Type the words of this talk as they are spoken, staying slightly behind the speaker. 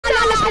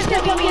it's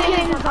gonna be me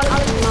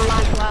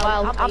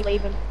well, I'm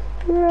leaving.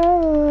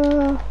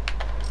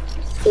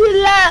 You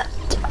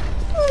left.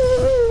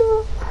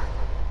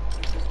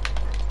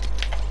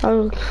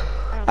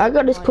 I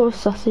got this cool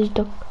sausage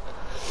dog.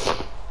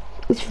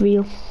 It's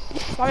real.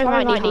 Sorry,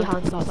 my knee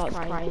hand starts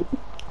crying.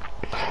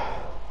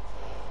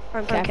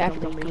 I'm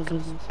careful with my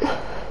cousins.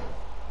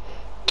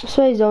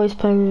 So he's always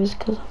playing with his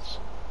cousins.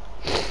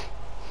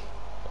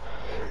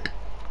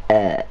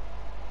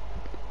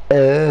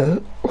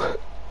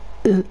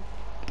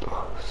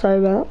 Sorry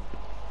about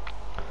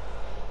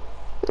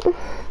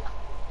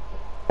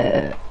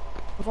that.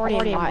 I've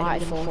already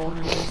invited 4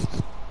 times.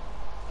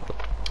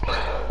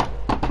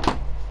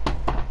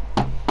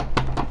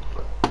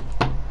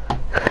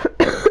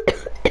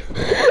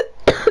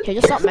 Okay,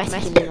 just stop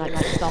messaging me like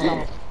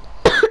stop.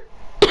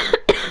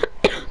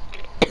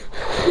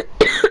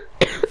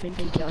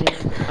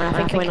 I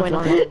think I went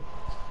on.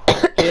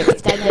 He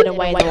extended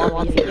away the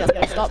one. You think that's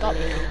gonna stop me?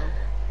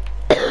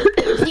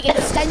 You think it's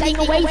extending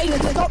away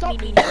to stop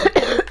me?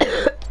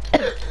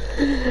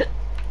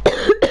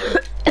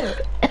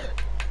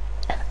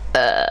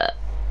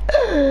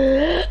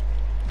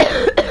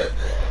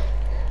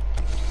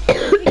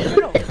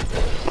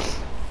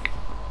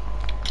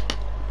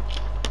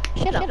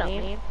 Shut up,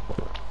 man.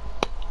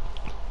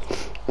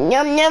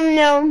 Yum yum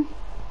yum.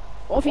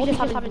 What if you just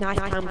have a nice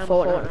time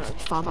Fortnite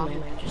with family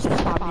and just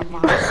spam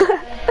your mouse?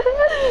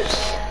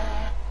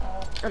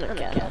 I don't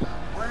care.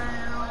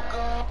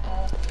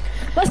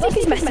 Let's see if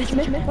he's messaged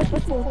me. Where's my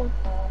phone?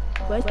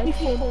 Where's my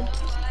phone?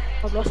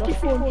 I've lost my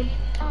phone.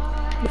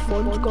 My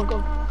phone's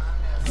gone.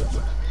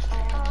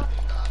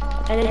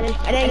 And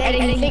then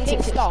he thinks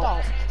it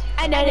stopped.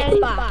 And then it's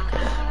back.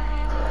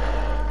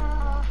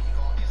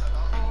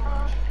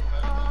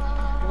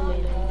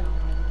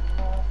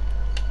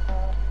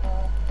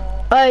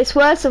 Oh, it's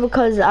worse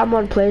because I'm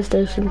on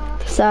PlayStation,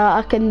 so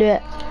I can do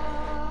it.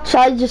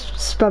 Shall I just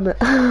spam it?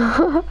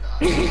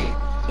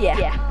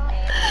 Yeah.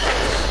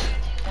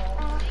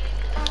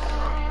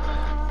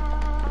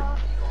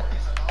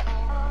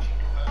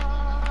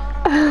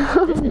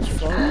 This is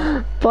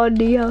fun.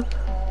 Bonnie,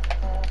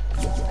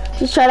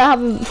 just trying to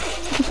have a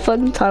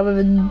fun time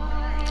with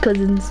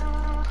cousins.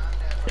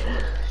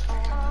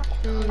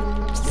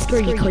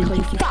 Screw you,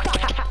 cousins.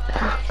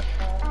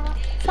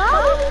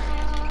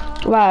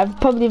 Right, I've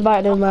probably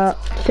invited him about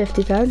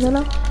 50 times, I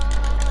know.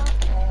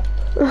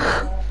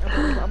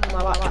 I'm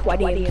about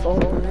 20 and 4.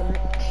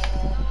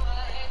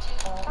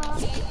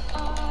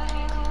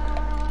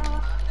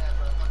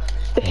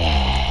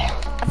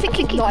 I think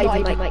it's not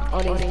even like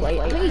on his plate.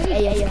 I think he's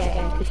AFK,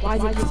 because why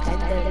is it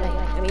extended?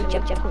 I mean,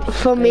 Jeff.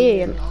 For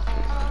me.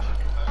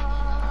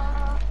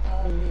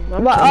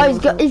 Well,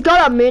 oh, he's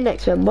got on me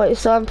next one, but it's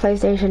still on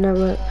PlayStation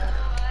Network.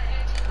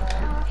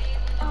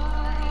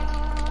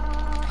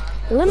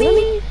 Let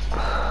me.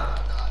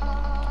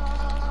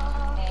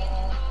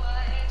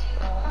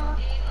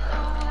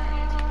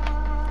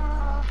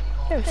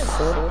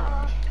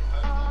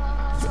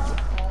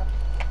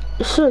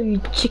 So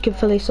you chicken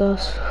fillet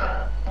sauce.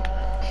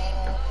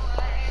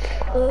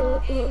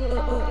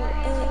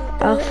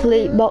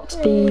 Athlete box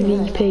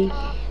BVP.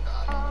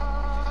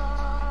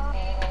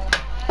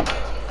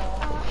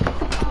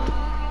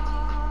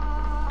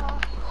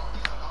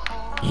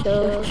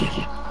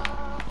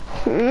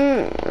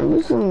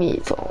 What's the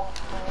meat?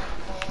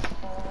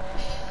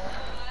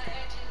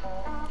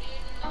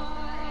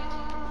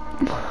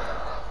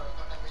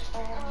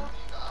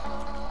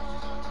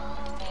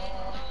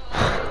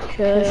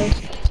 Shush.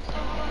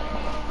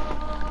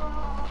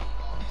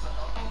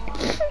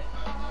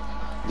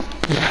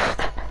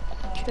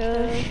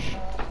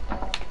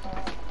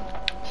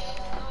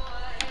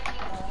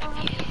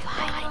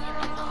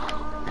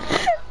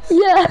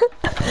 Yeah.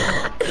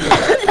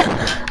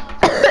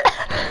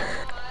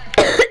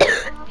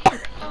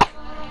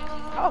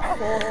 Oh,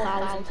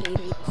 4,000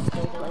 people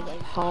still playing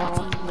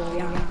party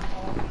royale.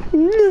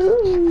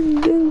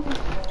 No.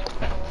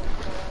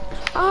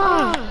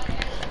 Ah!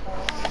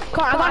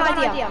 Come on, I got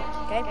an idea.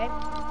 Okay.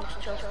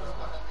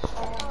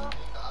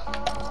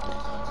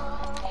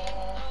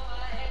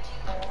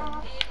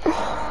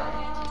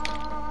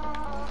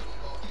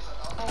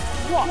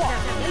 What now?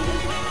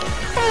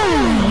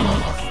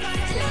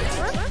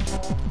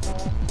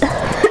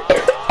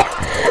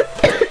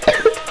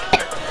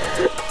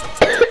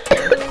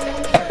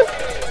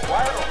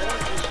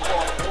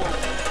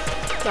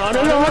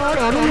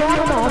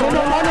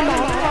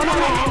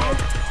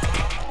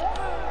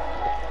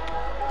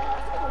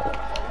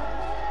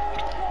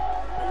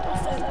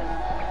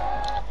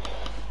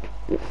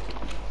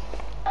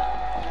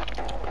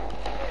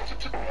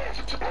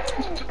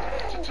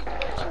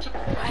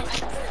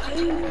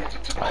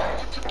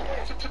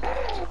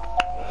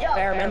 I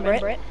remember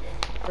it.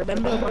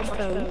 Remember my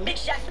phone. Big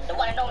chef, the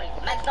one and only,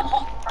 Max the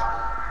Hawk.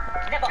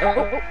 Never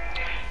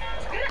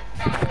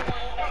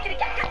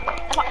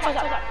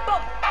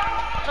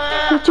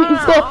I'm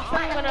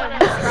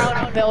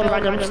gonna build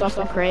random stuff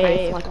and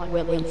create like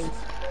Williams.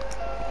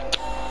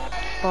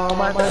 Oh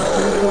my god.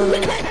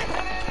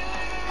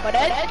 What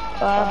is?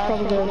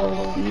 Probably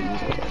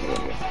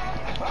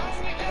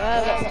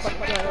That's what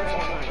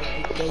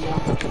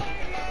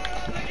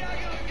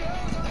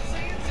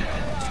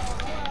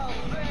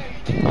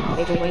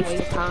big waste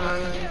of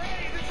time.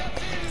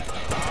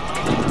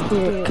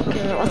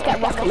 Let's get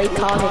Rocket League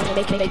cards and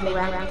make a big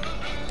round.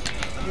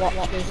 What?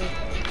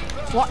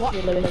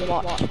 You Lewis,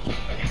 what?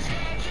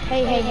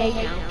 Hey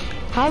now.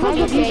 How long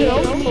have you been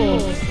on for?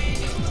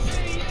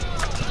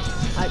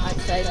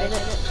 I'd say a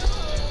minute.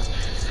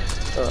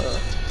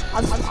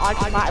 I'd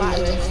fight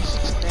Lewis.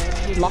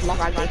 He lost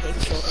round and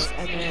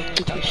then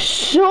he got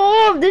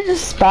Sure, they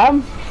just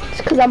spam. It's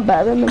because I'm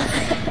better than them.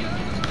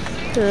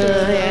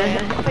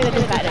 yeah. I think they're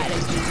just better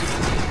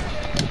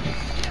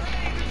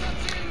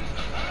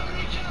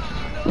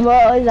than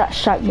What is that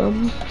Shaq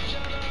Mum?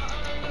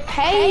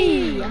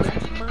 Hey!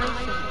 That's my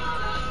thing.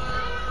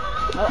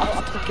 Oh,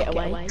 I'll tuck it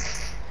away.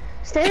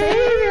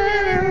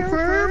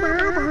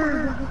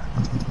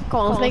 Go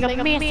on, let's make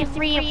a massive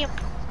ramp.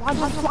 Why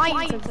am I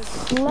flying so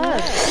slow?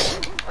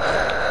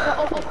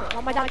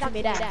 Oh, my dad's in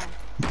mid-air.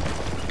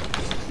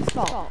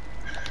 Stop.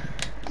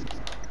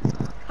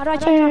 How do I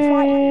change my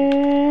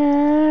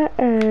flight?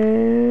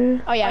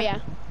 Oh yeah.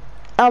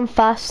 I'm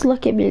fast,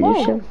 look at me,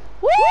 Lucian.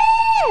 Woo!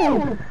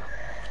 How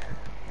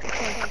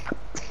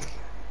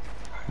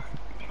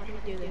do we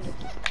do this?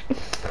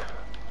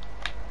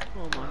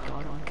 Oh my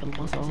god, I'm killing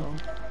myself.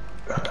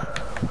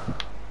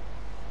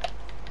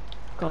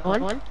 Go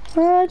on.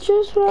 I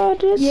just want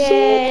to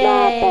see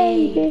my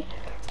baby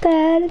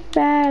standing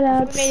right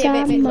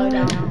outside my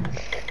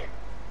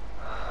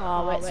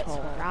Oh, it's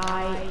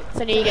alright.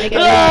 So now you're gonna go.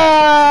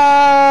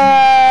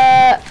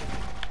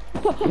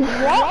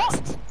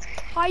 What?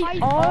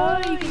 Oh,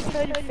 you can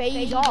turn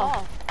phase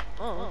off.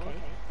 Oh, okay.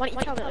 Why don't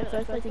you tell me in the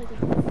first place?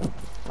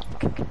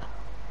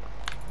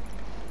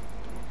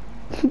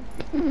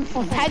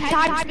 Oh, 10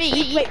 times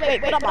speed.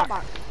 Wait, what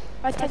up?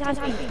 Where's 10 times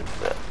speed?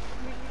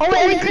 Oh,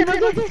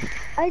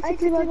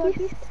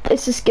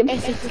 it's a skin.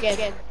 It's a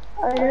skin.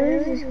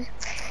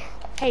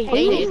 Hey,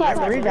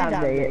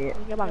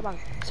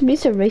 So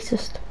me's a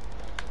racist.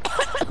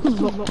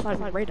 Luke, where'd my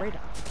rap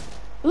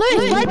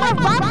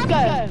go?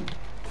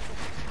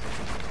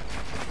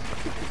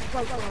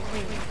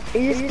 Is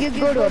this skin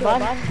good or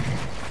bad?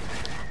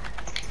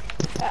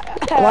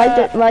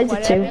 Why is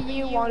it two? Whatever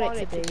you want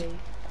it to be.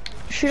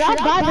 Should I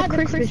buy the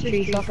Christmas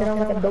tree so I can have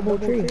like a double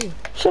tree?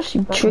 Shush,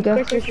 you trigger.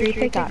 Christmas tree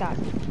pickaxe.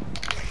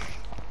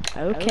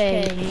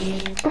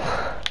 Okay.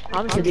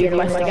 I'm just doing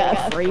my get a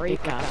free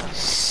pickaxe.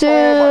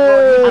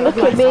 So, look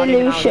at me,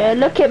 Lucian.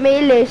 Look at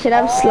me, Lucian.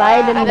 I'm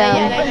sliding And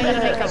then, down. you're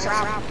gonna make a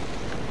rap.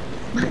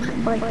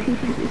 My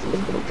PP is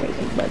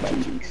infiltrating my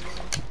cheeks.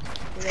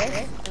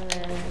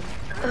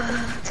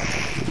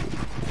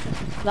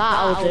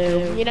 That'll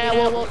do. You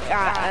know what?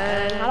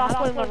 I'll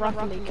put in my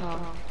Rocket League car.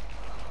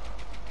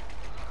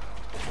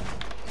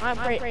 I'm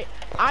pretty.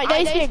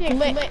 There's a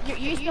glitch. You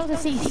used to be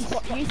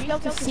able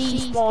to see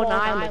Spawn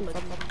Island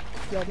from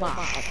your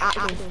map.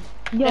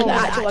 The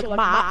actual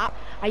map.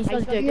 I used to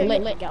be able to do a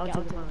glitch and get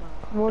onto the map.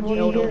 What do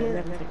you do?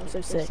 Everything was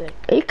so sick.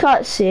 You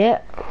can't see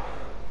it.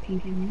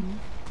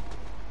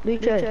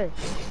 Lucian.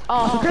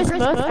 Oh, for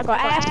Christmas, I got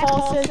Air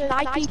Forces,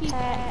 Nike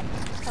Tech,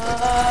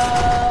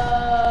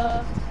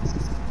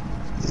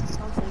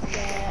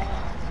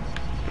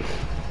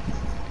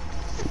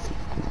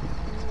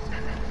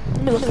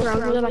 let me look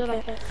around really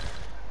like it.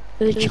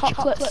 There's a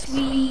chocolate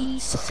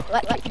sweets,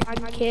 electric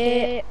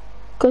pancake,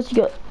 Because you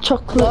got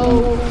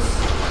chocolate.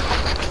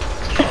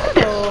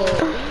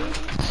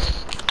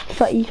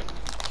 Fatty.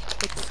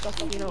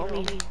 You know what I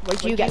mean?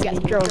 Where'd you get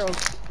drunk?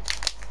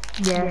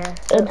 Yeah.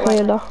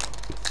 Inhaler.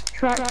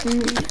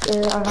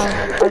 Tracksuits, I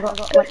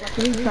got like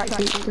 3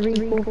 tracksuits, 3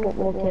 full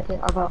football kits,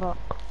 I got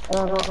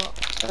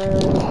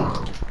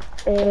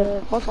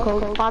what's it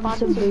called,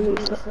 Phantom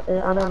boots,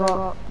 and I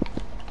got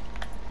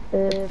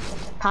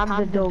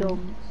Panda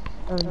Dome,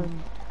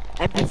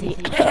 Empathy.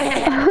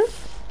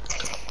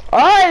 Oh,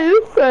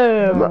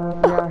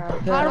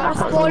 How do I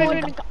spawn in?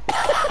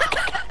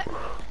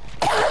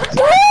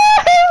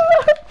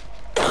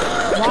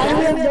 why do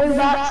we have no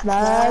bats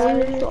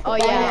now? Oh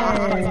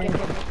yeah.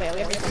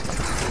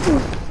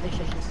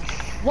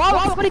 Wow,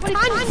 I'm spawning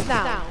tanks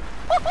now.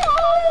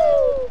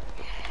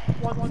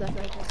 1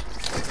 second.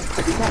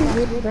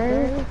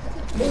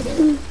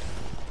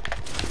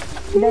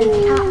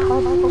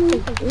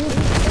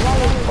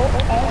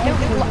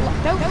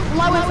 Don't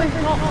blow it with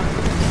not.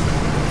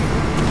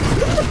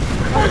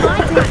 Where's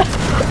mine?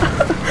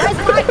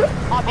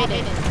 I'm in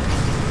it.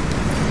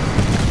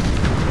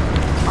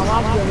 I'll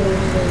have you.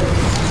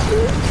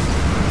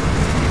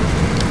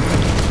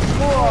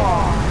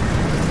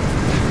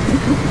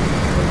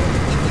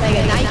 Like a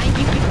nice,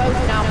 you can both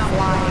now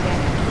fly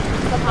again.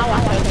 Somehow I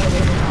don't know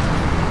this.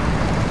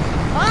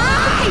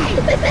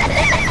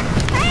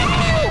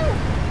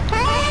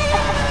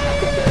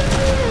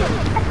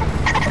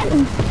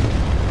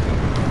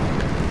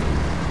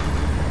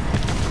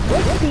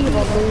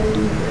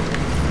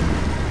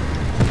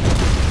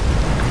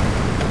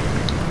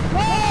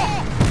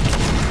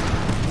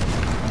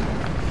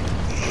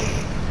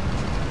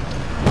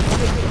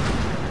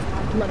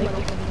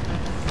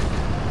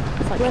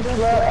 like,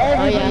 Well,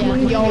 oh yeah,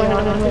 you're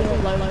on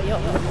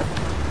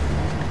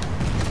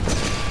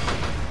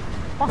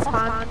What's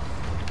fun?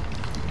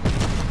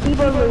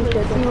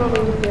 Evolution.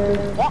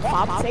 What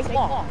fun? Say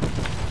what?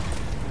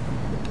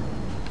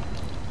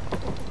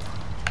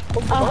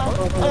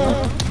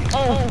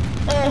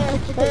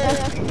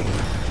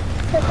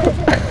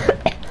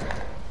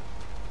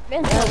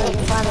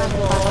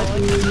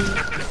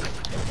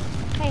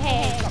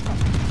 Hey.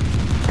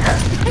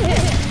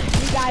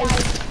 You guys,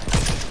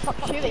 stop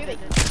shooting.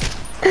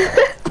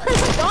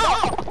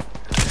 Stop!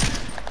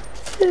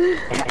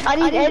 I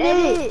need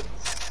edit.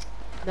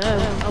 No,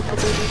 I'll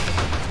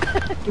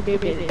give me a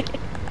minute.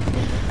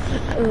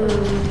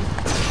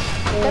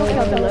 Don't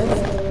kill the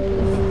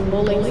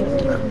bowling.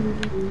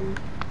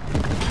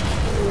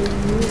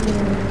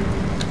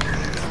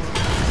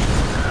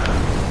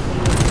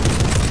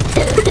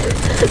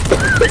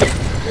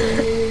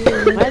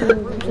 Where's the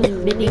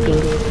mini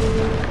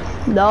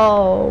game? No.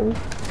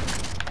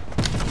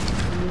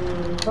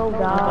 Oh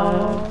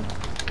god.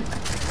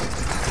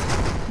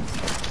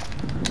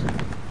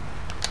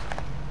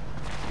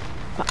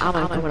 But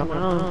I'm coming up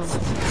around.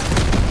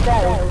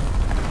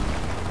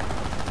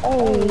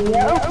 Oh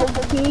yeah,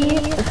 okay.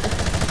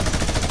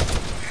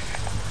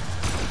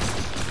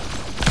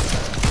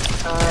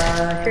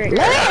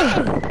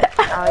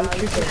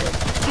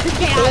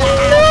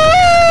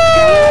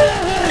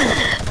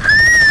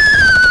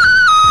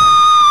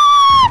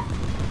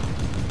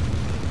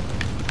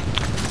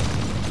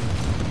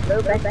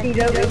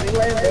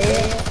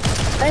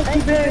 Thank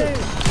you, boo.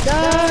 No.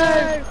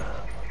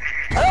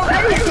 Oh, I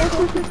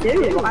didn't do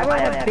it. I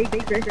might have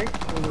big trigger.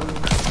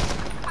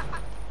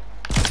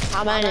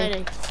 How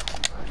many?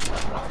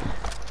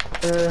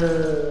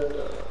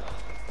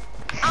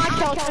 I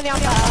killed 20 on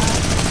that.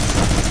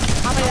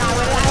 How many?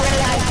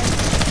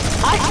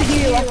 I should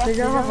hear you after.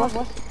 Don't have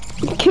one.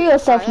 Kill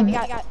yourself, you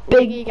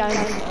big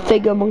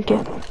figure monkey.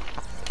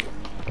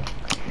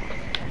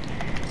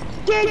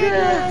 Giga!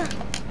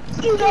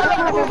 You got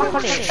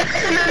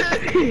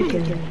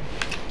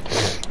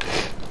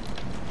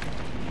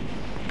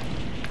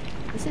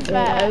This is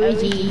where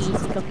OGs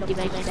come to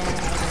make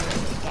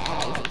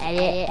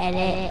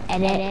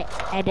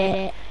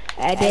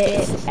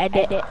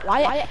edit. Why?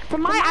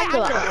 From my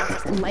angle,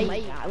 it's late.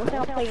 I look like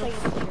I'm playing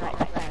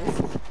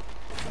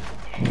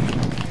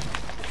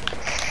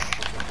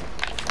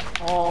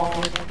Oh.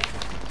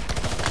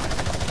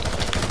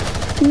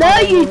 No,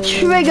 you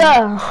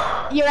trigger!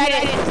 You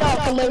ready?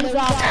 Stop,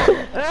 loser.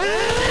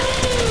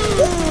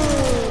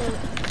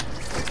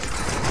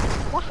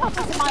 What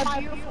happened to my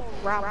beautiful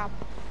rap?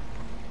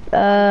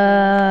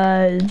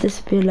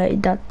 Disappear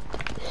like that.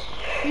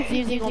 Who's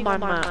using all my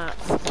maps?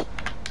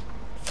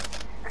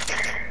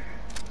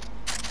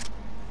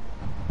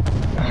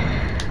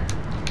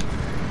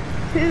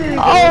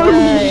 Oh,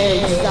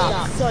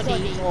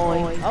 Sunny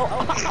boy. Oh,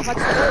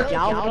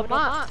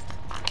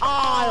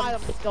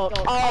 I'm stuck.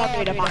 Oh, I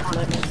made a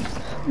backflip.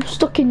 I'm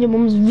stuck in your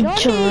mum's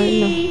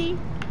vagina.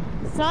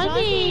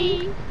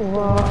 Sunny!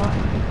 What?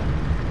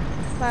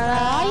 Where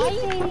are you?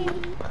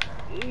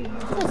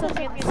 There's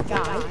something in the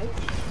sky.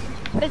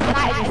 There's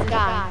light in the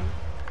sky.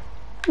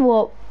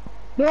 What?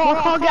 Bro, I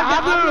can't get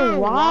out of here.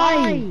 Why?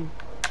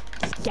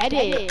 Just get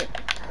it.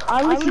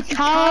 I was a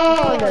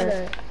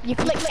coward. You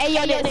click A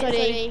on it,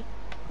 Sunny.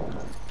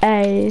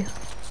 Hey.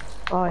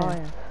 Oh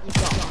yeah. You've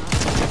got one.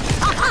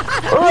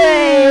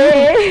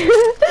 Wait!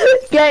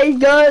 Get it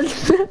done.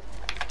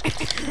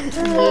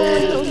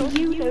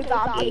 You know that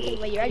I'm taking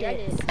away your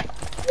edits.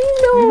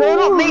 No. No,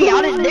 not me. I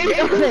didn't do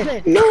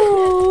it. No.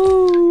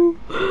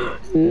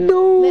 No.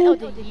 Little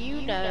did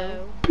you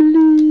know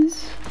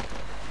Please.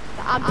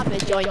 that I'm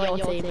just gonna join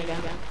your team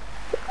again.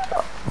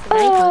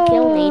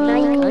 Kill me.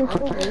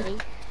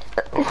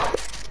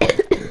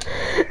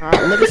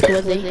 Alright, let me see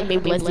Lizzie.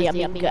 Maybe Lizzie,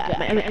 I'm good. I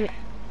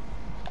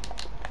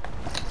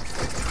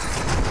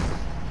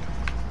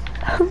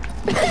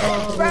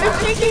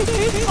see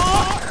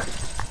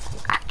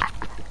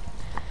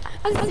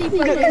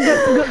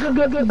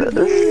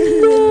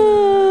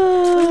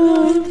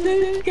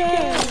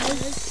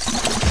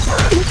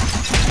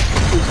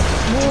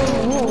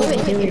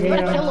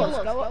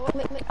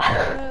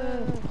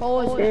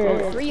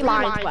Pause. 3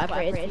 lines,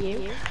 whatever it is for you.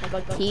 I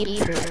got team.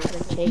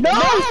 No!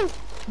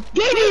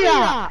 Give me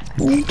that!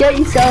 Get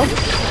yourself.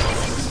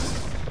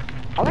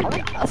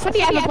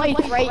 Somebody ever played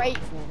great.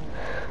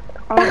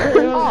 Oh,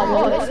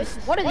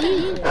 what are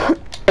these?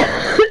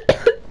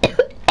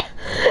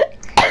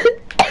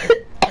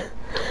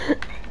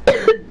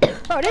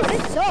 Bro, this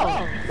is so.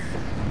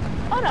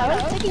 Oh no,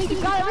 it's taking you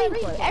guys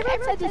replay.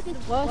 Everyone said this is the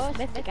worst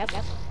mythic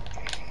ever.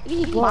 You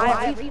need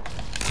fire.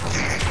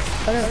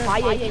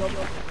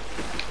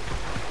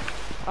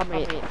 I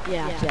mean,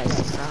 yeah.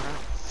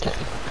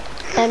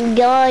 And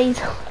guys,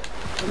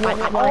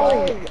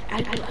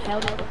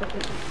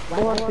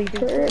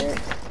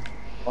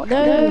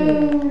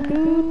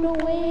 No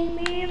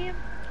way.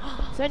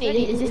 Sonny,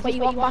 is this where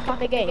you walk back in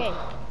the game?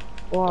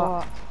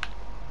 What?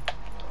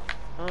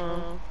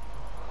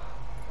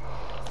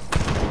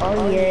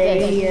 Oh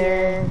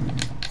yeah.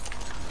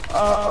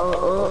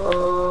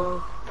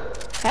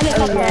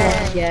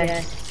 Yes,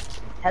 yes.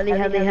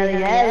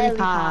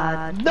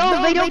 Helipad.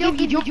 No, they don't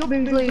give you jump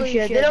moves,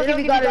 Lucian. They don't give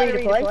you got to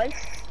redeploy.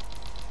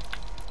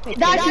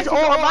 That's just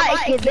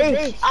automatic in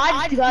this.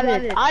 I just got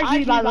it. I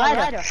use my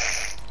ladder.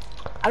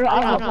 I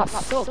don't know.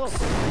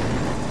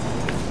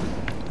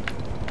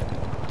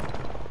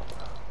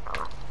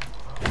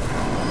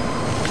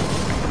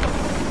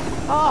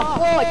 Oh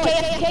boy,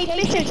 KFK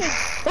mission!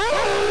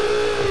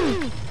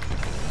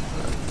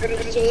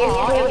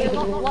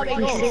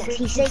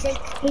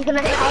 He's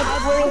gonna head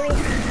for it.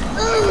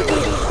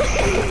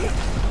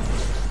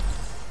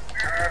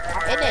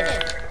 In it.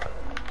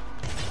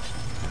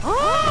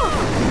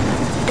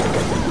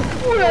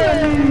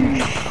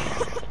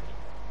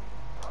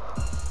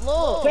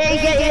 Look.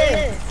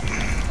 Yeah.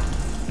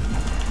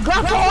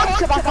 Grab the horse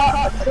to back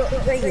up.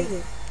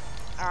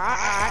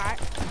 Alright.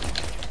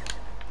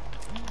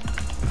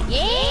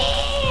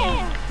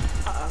 Yeah!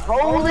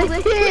 Holy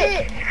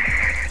shit!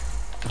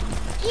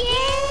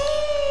 Yeah!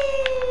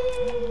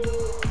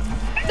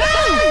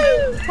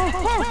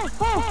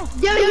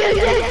 Yeah!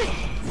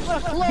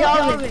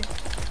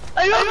 I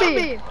love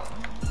me!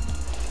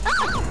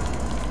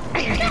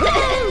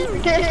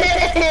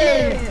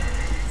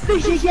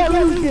 This is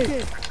yellow.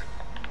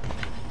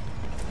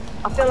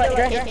 I feel like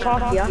there's a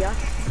party, yeah?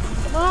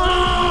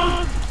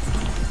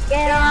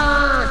 Get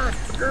on!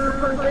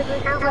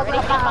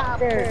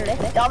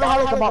 Down the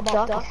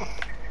helicopter.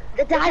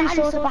 The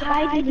dinosaurs are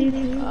behind you.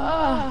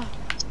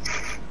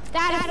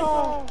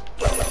 Dinosaur!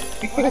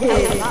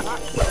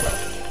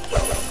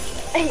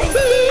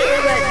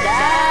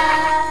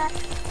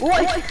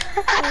 What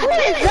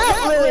is that,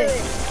 Lily?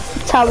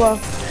 Tower.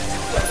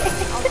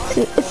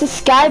 It's a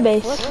sky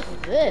base. What is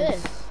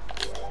this?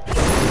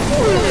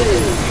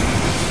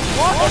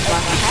 What the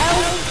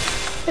hell?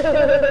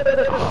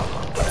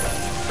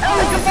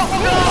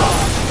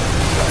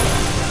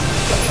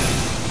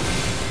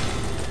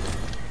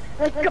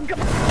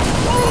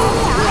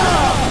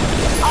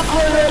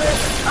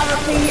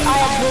 I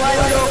have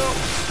blown up.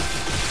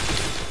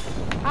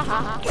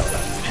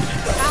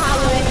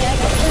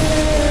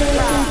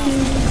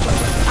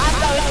 I'm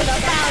going to the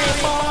bounty,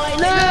 boy!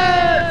 No!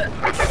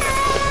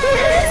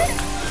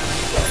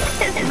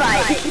 It's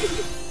fine.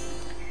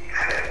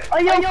 Oh,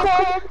 you're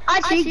cool.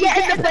 Actually, get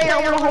in the plane. I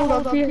want to hold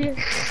on to you.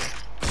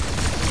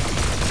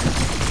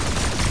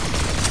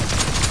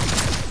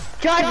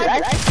 Charge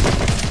it.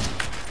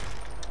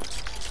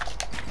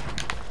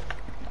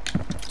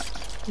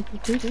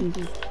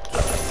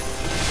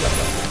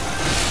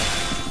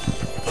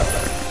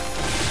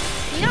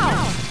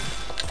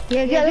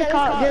 Yeah, get the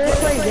car, get the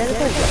plane,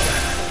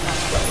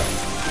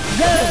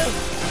 Go!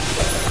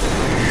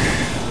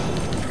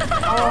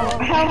 Oh,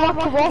 how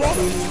much of off?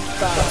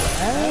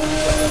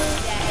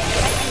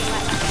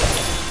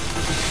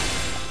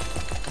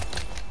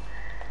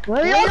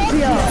 Where are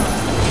you?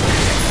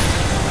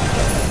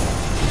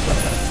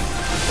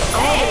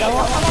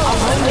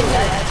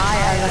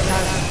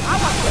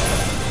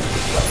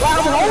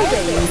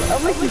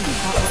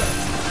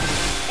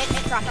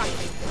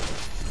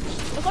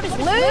 Look at his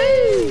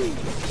loot!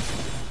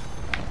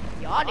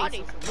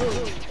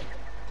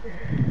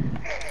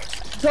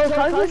 So,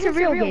 what's the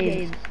real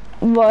game?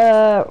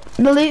 The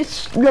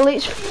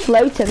loot's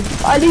floating.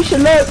 Alicia,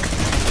 look!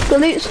 The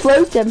loot's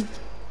floating.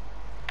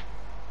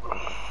 Oh,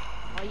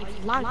 you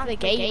like the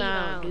game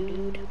now,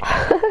 dude.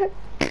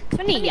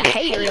 Funny, I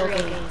hate real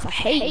games. I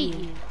hate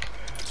you.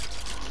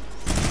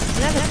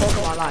 Never talk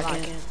about that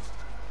again.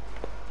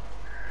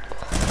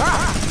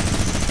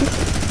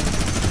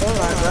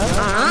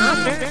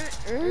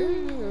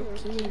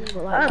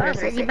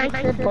 So you make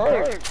the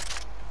board.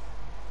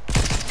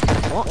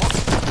 What?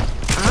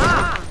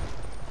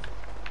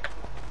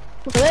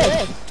 Look at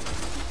this.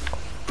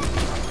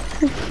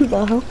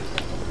 No.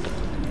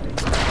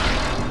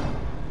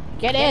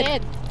 Get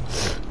in.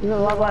 You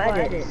know what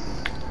I did?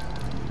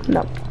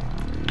 No.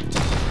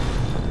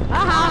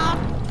 Aha!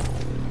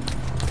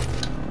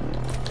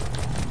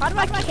 How do I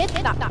hit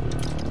that?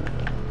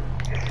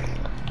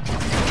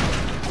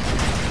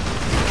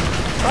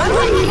 Why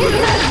would you do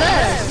that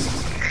first?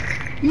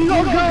 You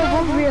gotta go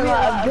above me like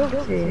I'm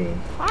jumping.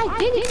 I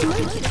didn't do it.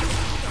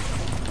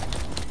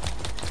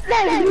 No,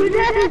 you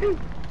didn't.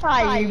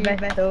 Hi, you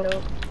messed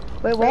up.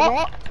 Wait,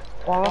 what?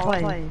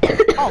 Why?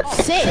 Oh,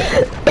 sick.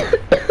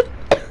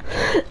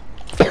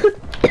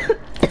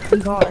 You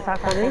can't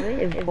attack on me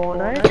in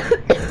Fortnite.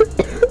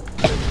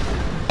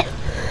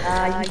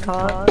 You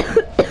can't.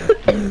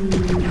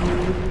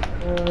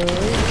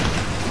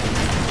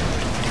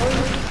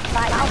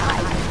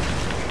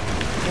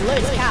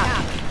 Lose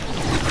cap.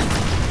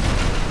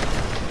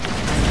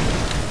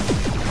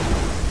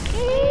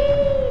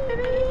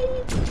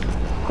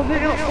 Come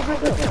here.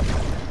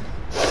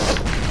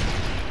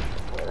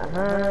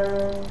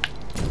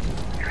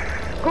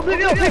 Come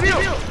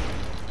here.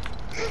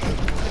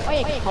 Oh,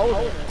 yeah, hold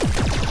it.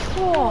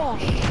 Oh.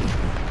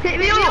 Hit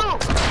me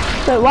up!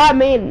 So what I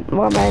mean?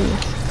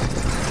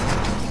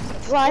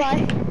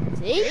 Right.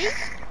 See?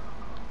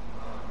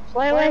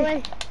 Fly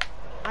away.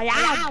 I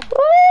am.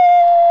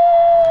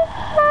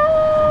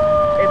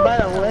 It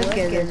better work,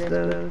 is it?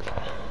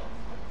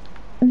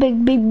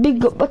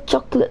 big up my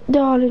chocolate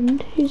darling.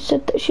 Who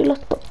said that she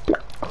left the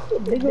black?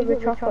 Big up the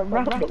chocolate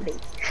brownie.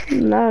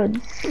 No,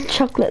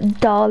 chocolate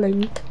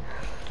darling.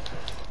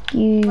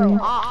 You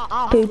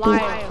people.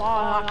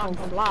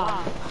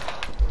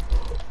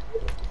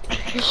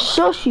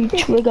 Shush you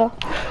trigger.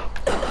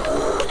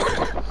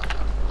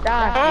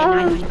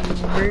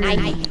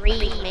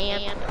 93,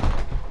 man.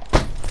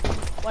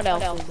 What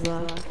else is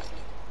there?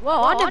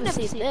 Whoa, I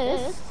never seen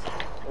this.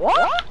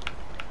 What?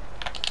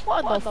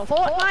 What the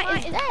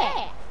Fortnite is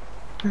that?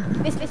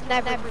 This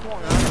never before.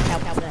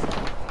 What's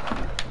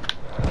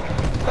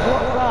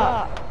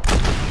that?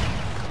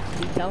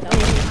 You tell me.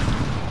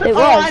 It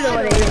I know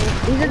what was. it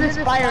is. These are the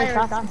Spire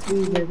Assassins.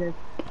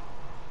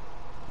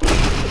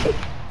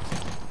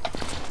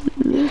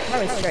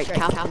 Very straight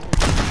captain.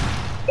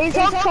 It's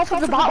on top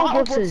of the battle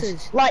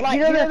boxes. Like, you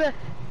know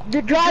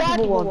the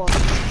drivable one.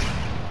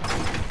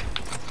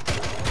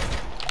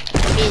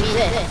 Means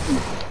this.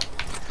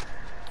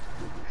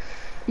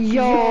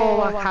 Yo,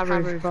 my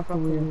camera's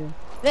fucking weird.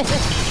 This.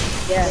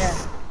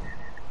 Yeah.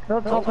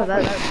 On top of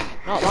that.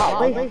 Not that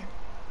way.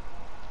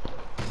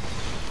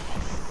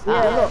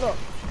 Yeah, look.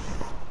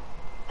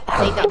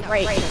 Take that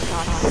break.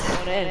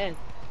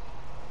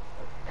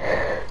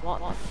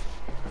 What?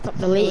 Stop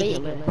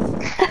deleting it.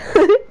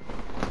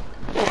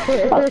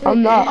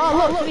 I'm not.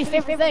 Oh, look, it's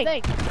his favorite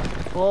thing.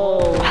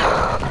 Oh.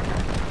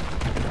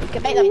 You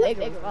can make them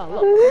bigger as well.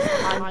 Look,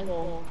 time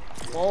for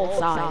ball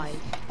size.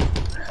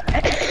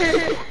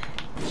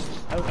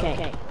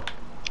 Okay.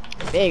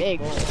 Big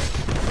ball.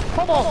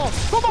 Come on,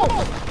 come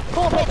on.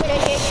 Come on,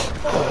 baby.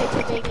 Come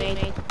on,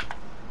 baby.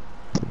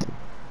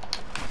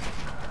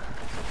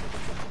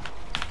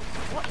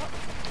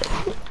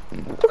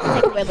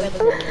 Take away the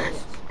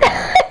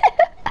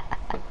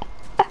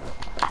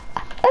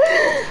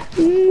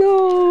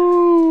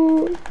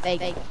No.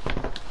 Thank you.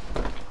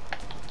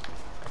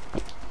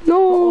 No.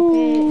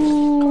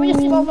 Can we just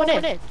spawn one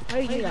in? How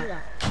do you do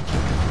that?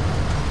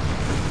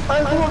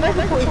 Oh, come on, that's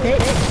what it is.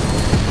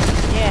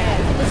 Yeah,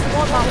 just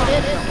spawn that one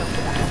in.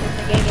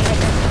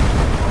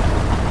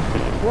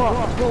 What? A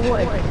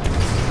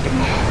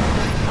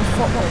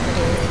football.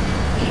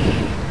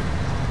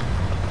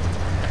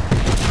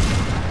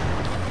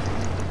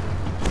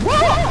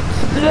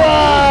 No.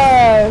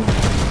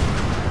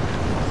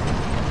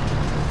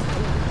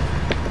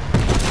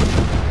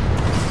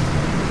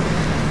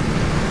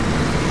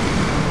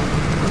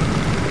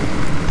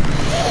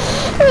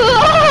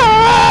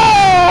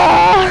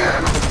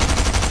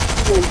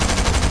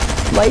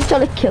 Why are you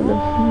trying to kill him?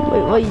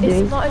 Wait, what are you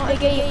doing? It's not in the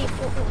game.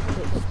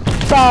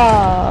 So.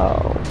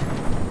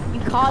 You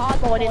can't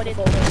spawn in the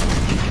ball.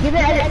 Give it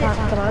edit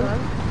pack, come on.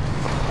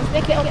 Let's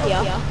make it up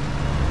here.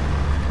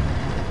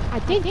 I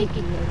think you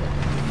can do it.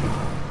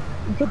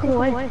 You took it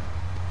away.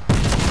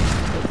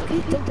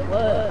 It doesn't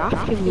work.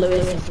 Ask him,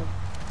 Lewis.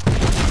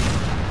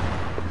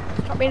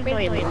 Stop being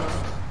annoying, Lewis.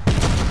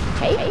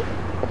 Okay?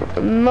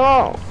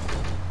 No.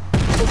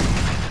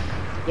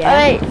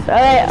 Yeah.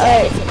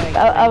 Alright.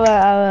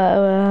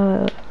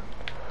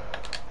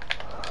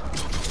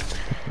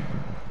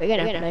 We're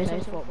gonna play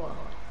some football.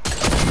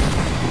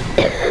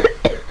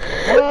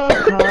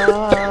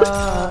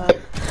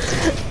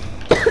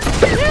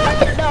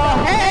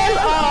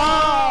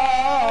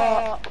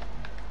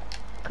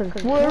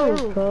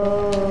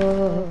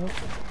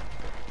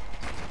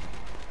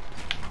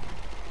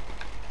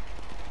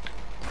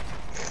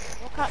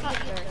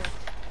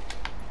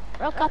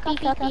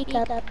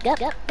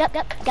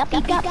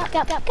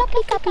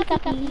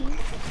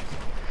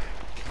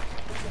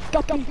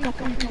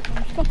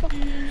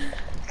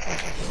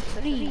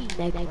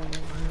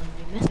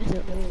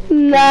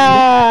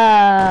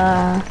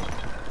 Nah.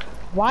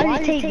 Why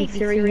did it take you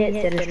 3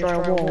 hits to destroy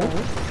a wall?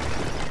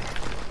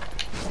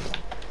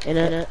 In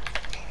it.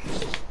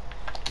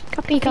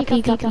 Copy.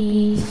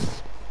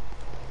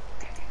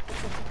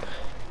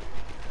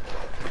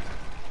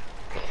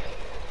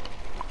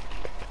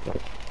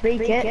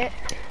 Make it.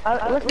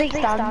 Let's make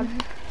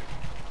stands.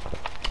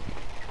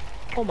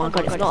 Oh my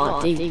god, it's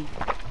not that deep.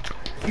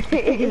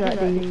 It is that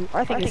deep.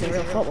 I think it's a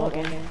real football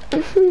game.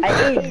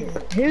 It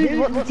is. Who's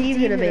what the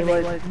team's gonna be?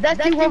 Let's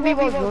do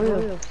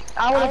 1v1.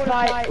 I wanna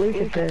fight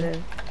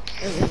Lucifer.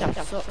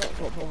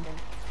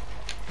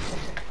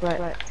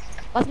 Right.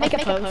 Let's make a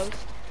post.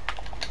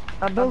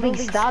 I'm building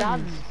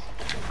stands.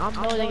 I'm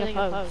building a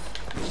post.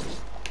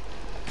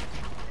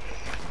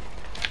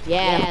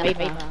 Yeah,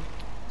 baby.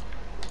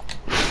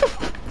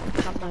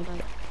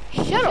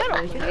 Shut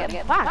up, you're gonna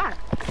get back.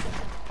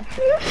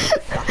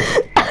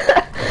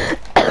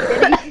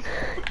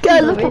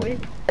 Guys,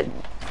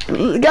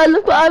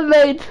 look what I've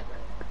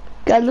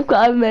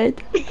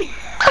made.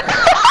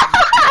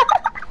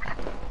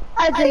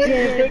 I'm taking a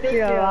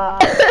picture of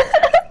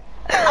that.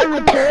 I'm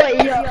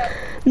recording you.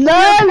 No.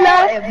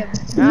 I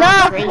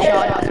got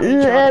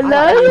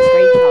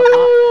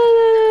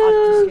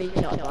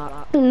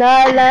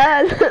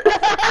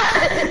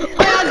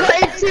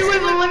into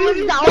it when we was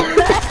down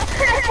there.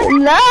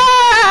 No.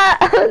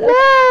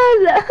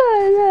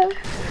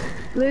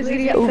 Lou's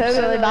gonna get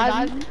permanently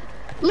banned.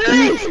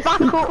 Lewis,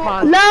 back up,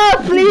 man. No,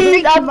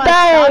 please,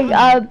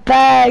 I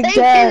beg, Take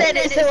Jeff.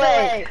 this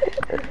away.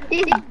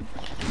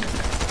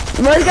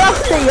 We're gonna have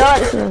to say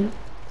yours, man.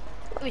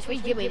 We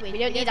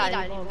don't need that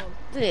anymore.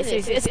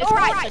 It's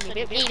alright, Sonny,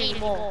 we don't need any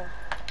more.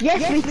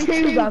 Yes, we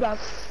do, bro.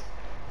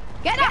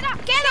 Get that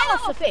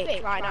off the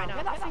thing right now.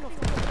 Get that thing off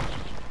the thing.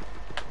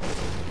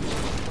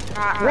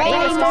 Right,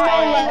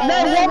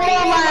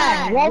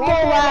 One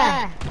more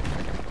left.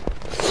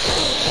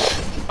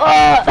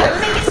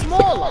 Make it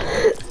smaller.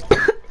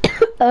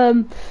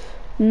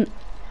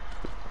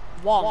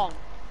 One.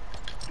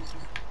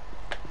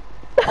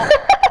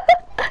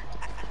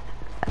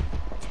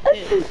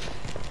 Two.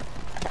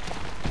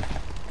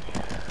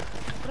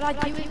 What I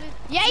do?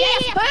 Yeah,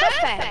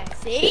 perfect.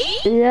 See?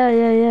 Yeah.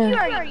 You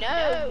already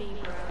know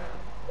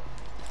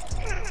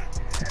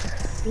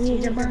me,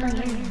 bro.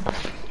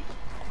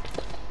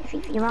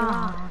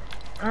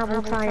 I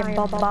will try and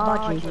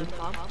bombard you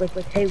with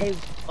two.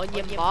 On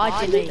your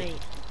margin, mate.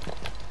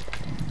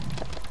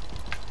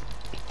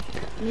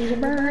 Is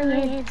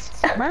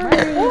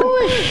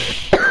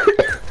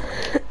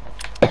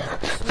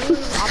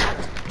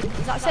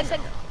that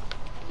sent?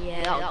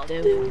 Yeah, that'll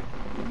do.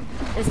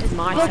 This is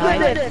my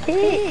side.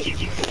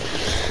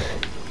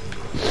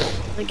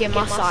 I'll get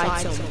my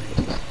side some.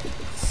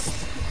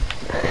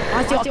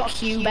 Why's your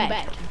cubed?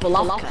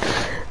 Blocker.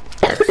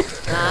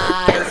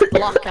 Nice,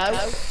 Blocko.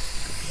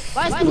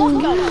 Where's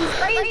Blocko?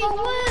 Spray for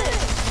wood!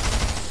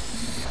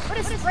 What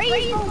is spray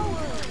for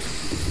wood?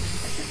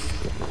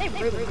 They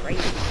really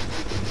crazy.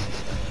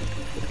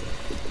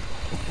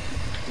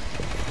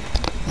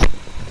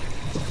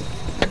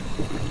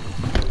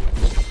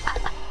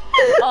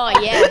 Oh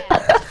yeah.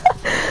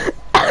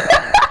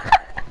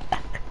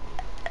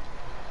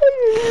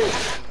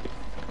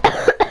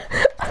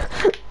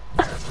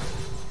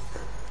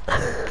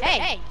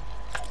 Hey.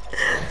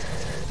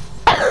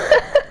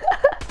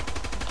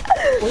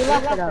 We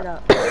left it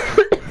up.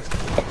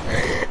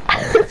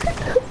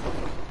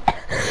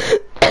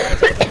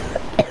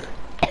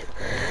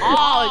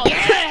 Oh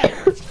yeah.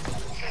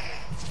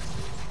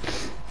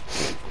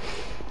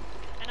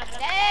 And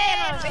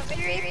a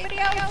victory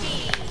video.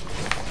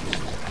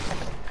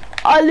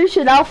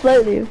 Lucian, I'll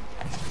float you.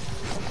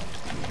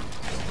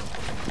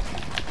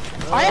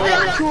 I have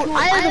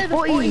a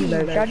button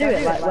emote. Should I do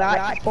it? Like, where I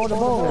actually spawn the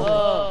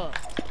ball.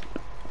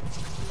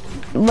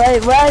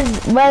 Wait,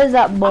 where's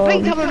that ball? I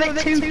think I'm a bit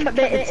too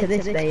committed to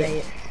this,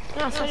 mate.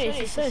 No, sorry,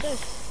 it's so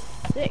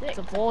sick.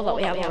 The ball that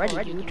we have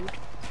already, dude.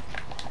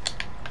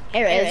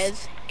 Here it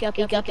is.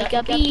 Guppy.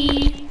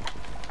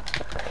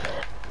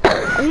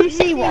 Can you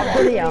see what I'm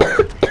doing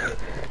here?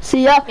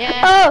 See ya?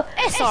 Yeah. Oh!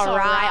 It's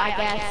alright, I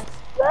guess.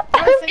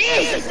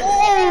 It's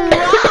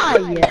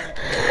alright!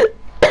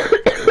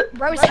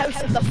 Bro's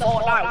hosting the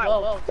Fortnite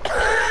World.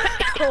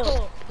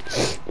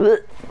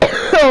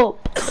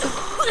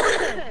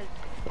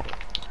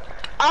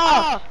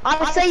 Oh, I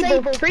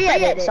disabled 3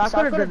 edits, so I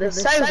could have done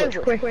this so much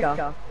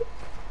quicker.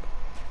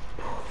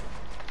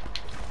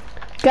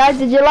 Guys,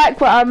 did you like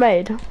what I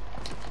made?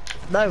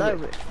 No.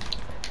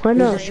 Why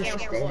not?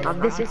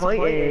 I'm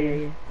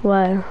disappointed.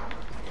 Why?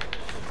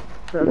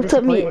 It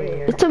took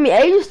me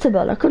ages to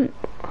build. I couldn't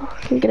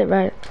get it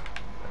right.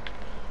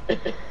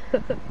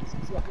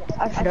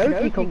 I should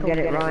hope you couldn't get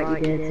it right,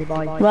 you did.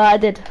 Well, I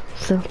did.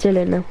 So,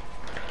 chilling now.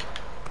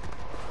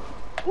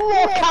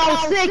 Look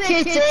how sick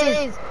it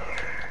is!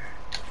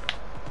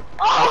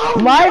 Oh,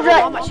 Why is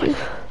that?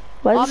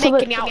 Why I'm is it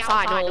making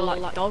outside all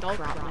like dog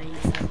crap, mate.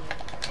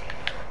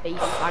 Beef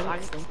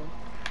thanks.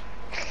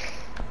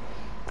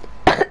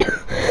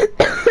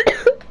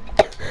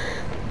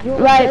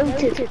 Right.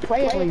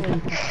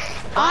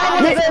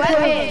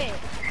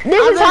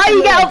 This is how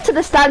you get up to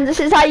the stands. This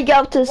is how you get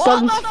up to the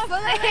stands.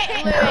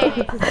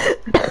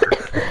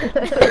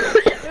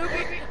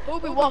 We'll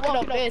be walking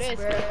up this,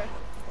 bro.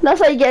 That's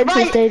how you get into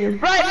the stadium.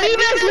 Right, me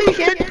versus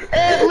Lucian.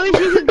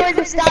 Lucian can go to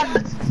the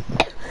stands.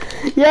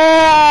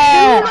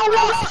 Yeah!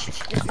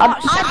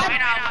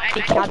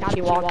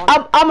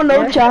 I'm an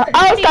ultra.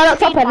 I'll stand up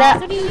top of that.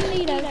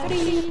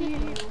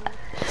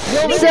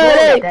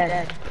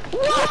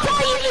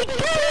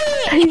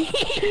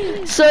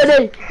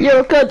 Sonny, you're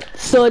a cunt.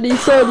 Sonny,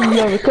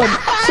 you're a cunt.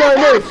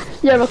 Sonny,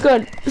 you're a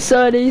cunt.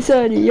 Sonny,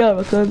 you're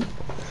a cunt.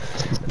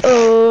 Well,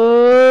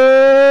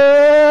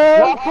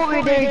 I thought we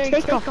were doing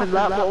kickoff and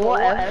that, but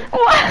whatever.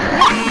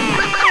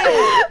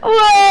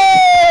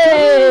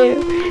 Wait!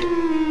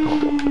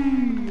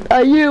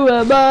 Are you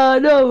a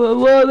man or a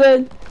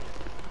woman?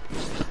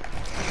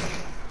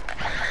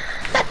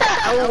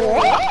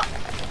 What?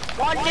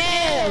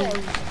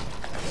 1-0.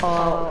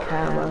 Oh,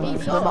 Cameron.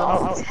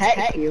 I'll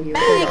text you.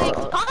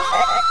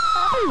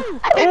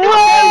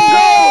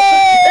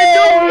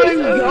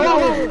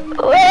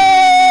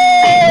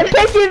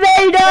 Pretty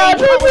Vader!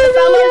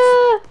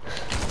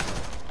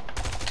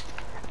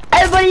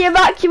 Everybody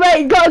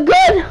evacuate, got a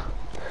gun!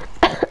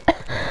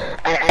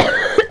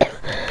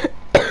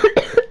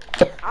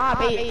 I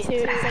beat it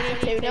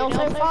 2-0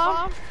 so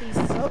far.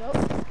 Easy.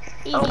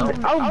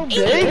 Oh,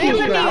 good.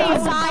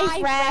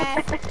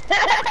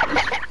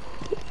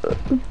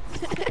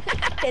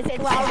 This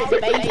cloud is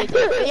amazing. The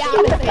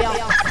atmosphere.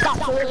 Stop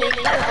falling.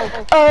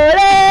 Ole,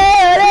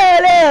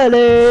 ole,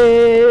 ole,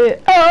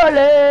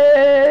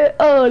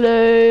 ole,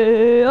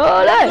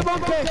 ole.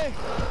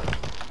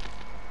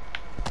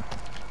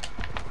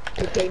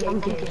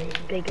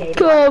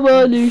 Come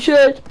on,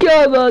 Lucian.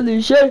 Come on,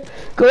 Lucian.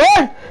 Go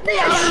on.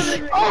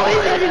 Oh,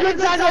 he's got a good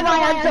time on my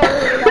hands.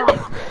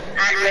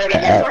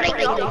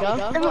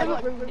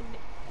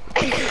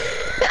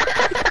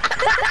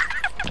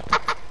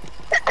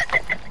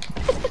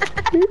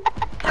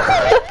 I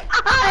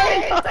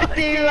can't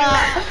do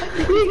that.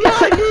 You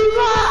can't do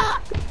that.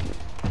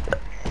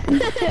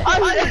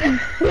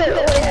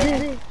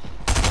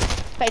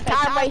 Fake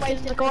time racing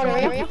in the corner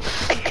here.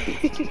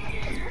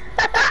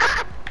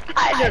 I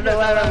don't know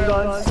where I'm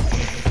going.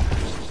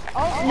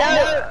 No.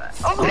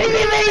 Oh,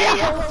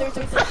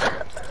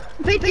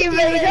 Vicky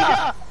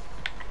Vader.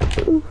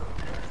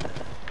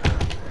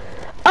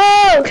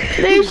 Oh,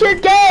 Lucian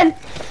again.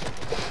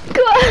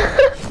 Go on.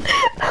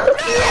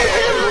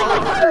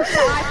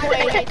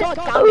 God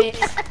damn it.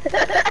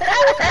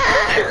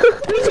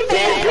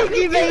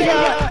 Vicky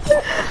Vader.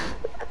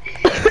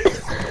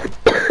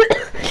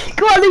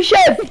 Go on,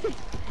 Lucian.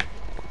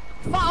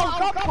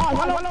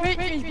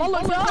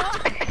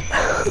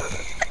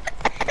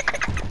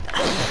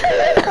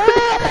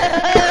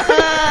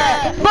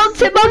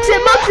 Box it, box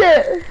it, box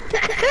it.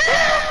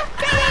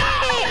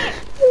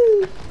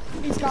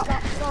 He's got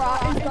next.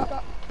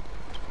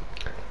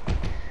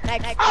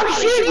 Oh,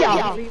 shoot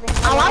ya.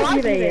 I like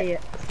you, mate.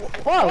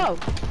 Whoa.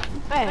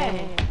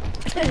 Hey.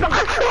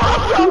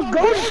 I'm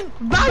going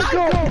back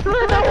up.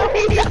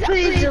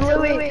 Please,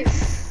 Louis.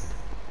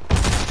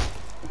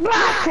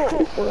 Back up.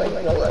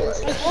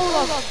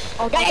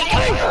 Okay.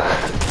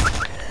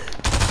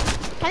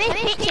 Can this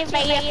picture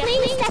Vader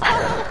please step off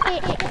the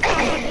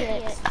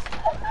pitch?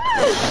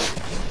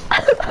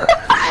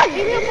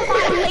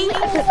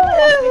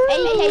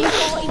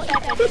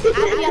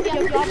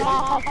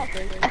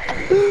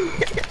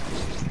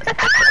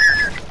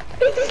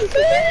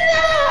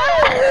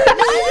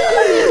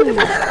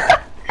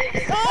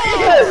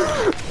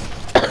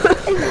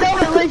 It's so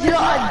delicious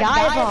on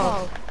guy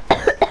ball.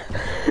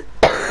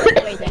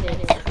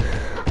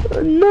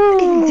 No.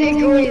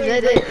 Tickly,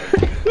 is it?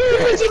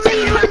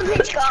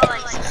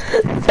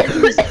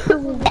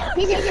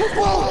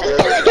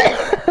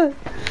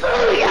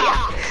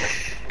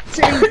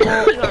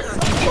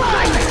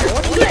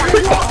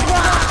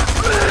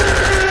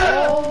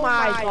 Oh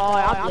my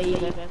god, I'm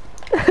leaving.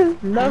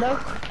 No.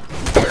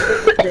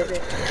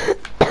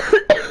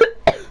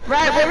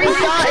 Right, we're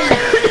restarting.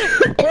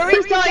 We're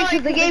restarting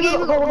because the game got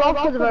called off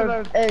because of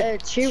a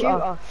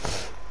shooter.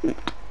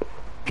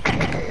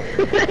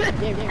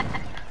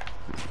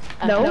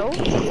 No.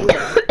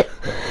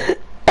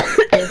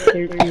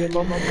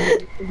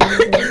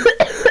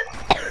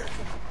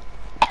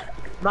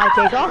 My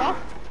take off.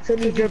 So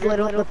you dribbling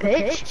up the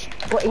pitch.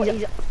 What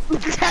is it?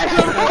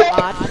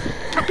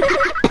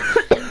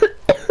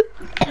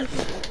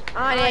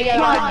 I get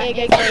out!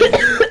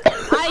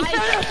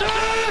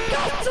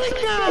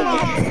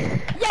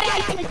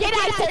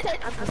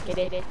 I'm just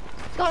kidding.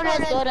 Go on, I'm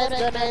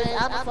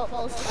a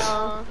football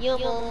star. You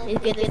is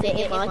gonna sit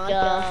in my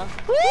jaw.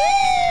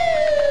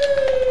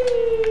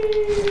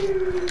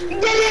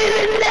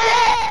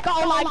 Go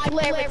like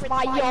lyrics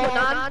by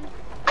Yonan.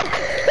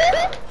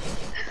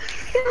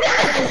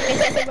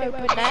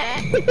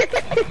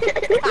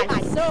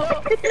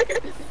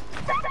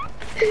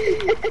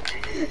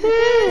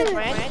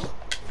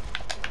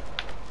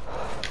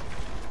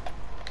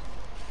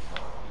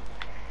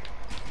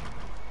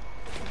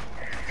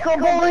 Go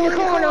ball in the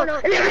corner,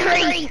 and then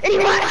three, and he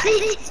wants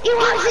it,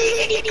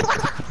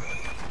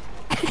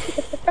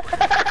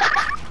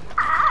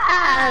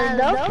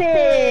 Love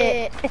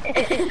it.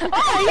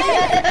 Oh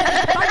yeah!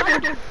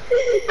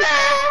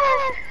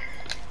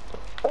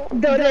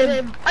 Done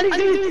him. And he's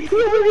in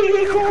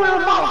the corner,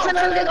 box, and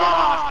then I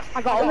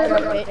got a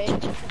little bit.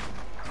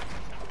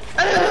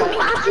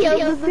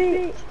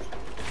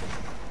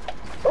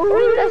 Oh,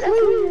 that's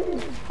weird.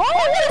 Oh,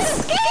 that's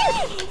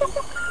scary!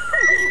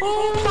 Oh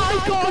my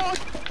god!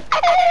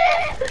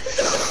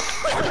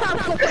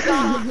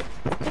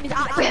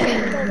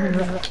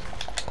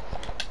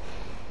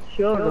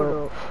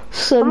 Sure.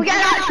 Son. We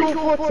get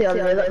actual footy on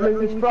there that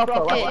moves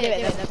proper.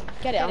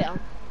 Get it on.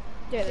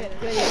 Do it.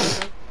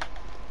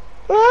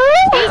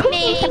 Excuse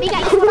me, can we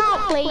get some out,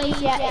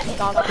 please? Yeah, it's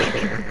gone.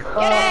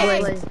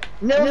 Please.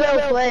 No,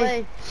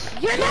 play.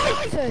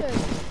 United!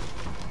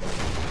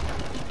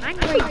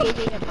 Angry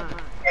idiot, man.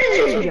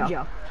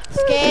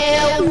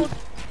 Skill.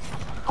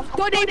 I've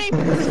got it!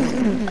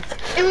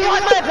 It was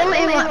like my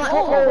ability, like,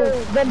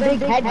 the big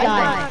head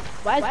guy.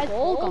 Where's the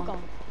ball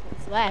gone?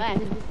 It's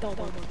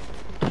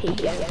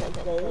there.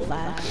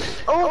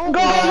 Oh, God!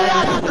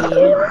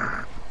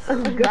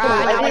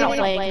 Right, I'm not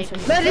playing.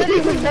 No, this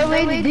is no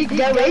way to dig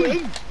go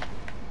in.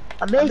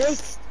 I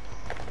missed.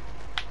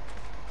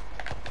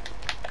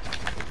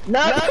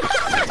 No.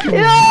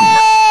 Yay!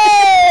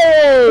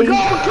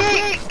 Goal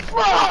kick! Oh,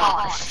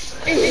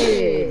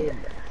 shit.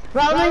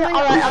 Alright,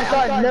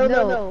 I'm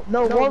done.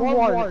 No,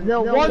 1-1.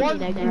 No,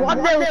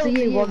 1-0 to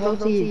you, 1-0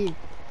 to you.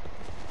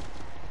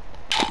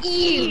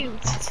 Ew.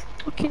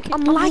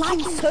 I'm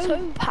lagging so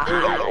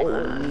bad.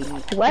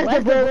 Where's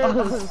the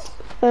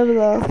ball? Over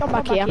there. Come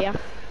back here.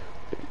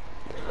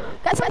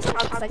 That's what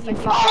I'm saying.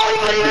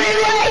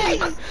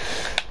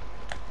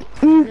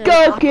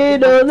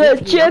 Talking on the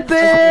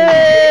chipping.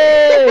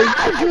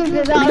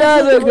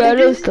 Never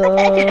gonna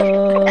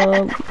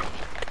stop.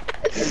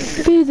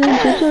 He's in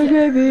such a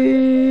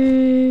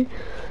baby.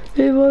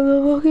 He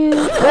motherfucking.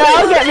 Well,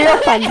 I'll get me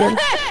off Brandon.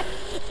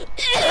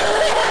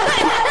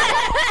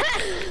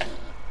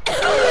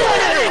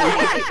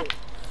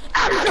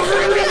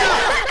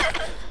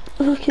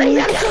 Okay.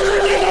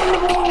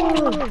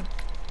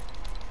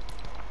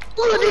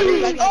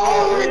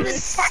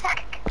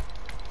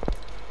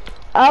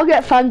 I'll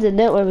get fans in,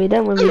 don't worry,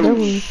 don't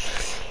worry.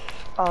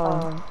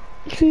 Oh.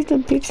 Please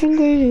don't pick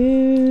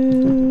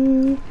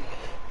finger.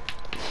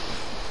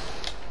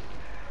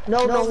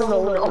 No.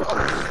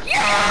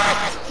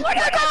 Yes! We're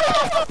gonna go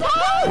off the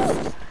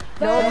post!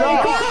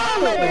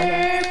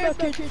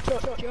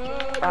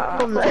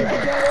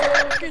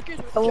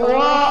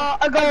 What?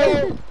 A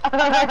goal!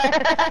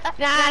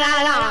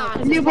 Nah.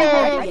 New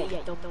ball!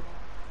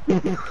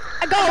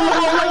 A goal!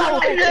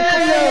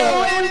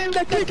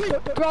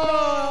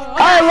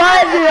 I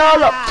like the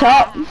all up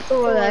top. Go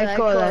on.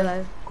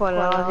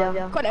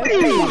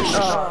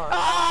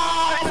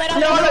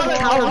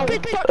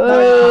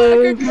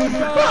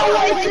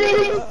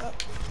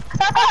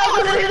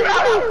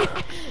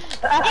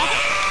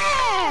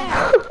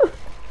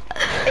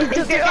 He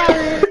took it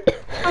right.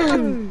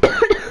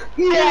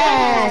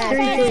 Yeah,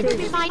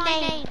 3-2. My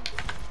name.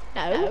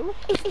 No.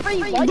 It's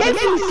 3-1. Give me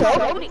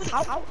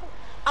some.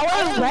 I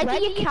was ready,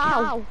 you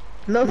cow.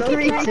 No, 3-2.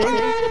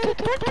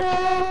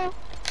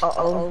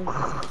 Uh-oh.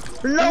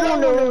 No.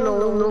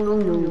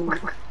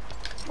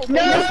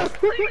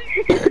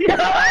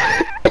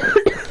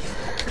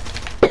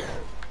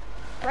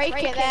 Break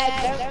it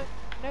there.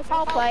 No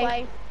foul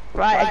play.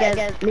 Right,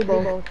 again. New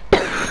ball.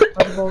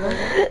 No.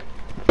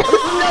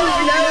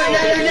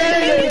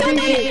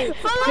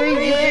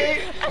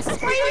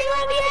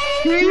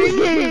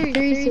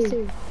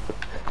 3-2.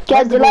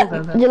 Guys, do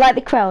you like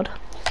the crowd?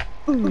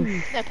 No,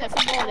 put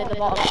some more in the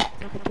bottom.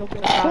 Put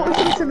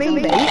them to me,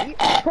 mate.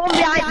 Put them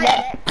behind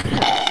net.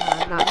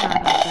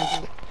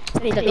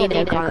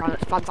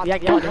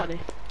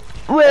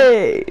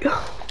 Wait.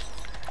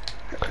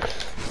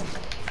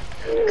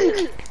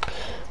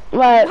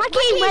 Right.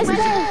 Where's the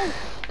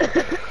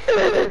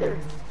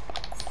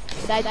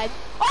Dead.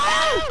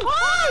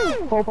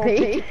 Oh!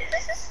 Poppy.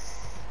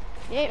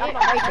 Yeah, I'm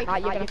not breaking that.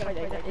 You're gonna put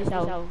it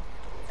yourself.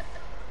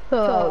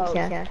 Oh,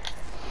 okay.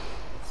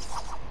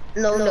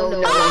 No.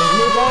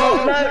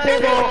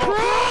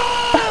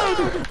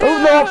 Oh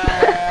no.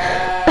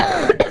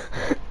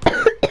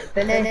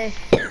 Finish.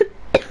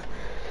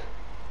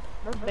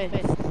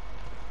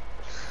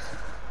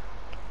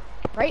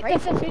 Right,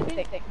 this is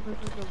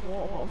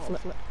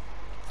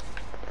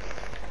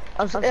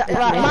Right,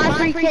 my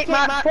free kick,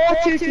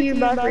 4-2 to you,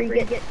 my free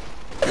kick.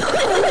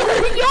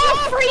 Your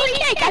free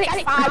kick! And it's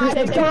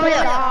 5-2. Throw it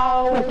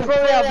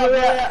up.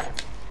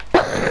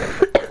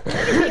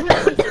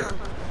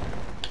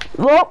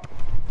 Whoop.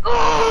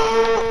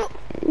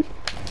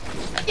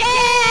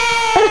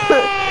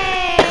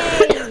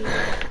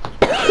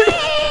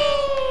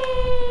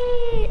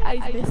 I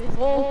missed the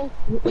ball.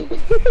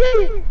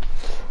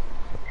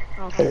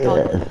 Oh my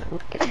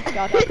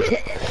god.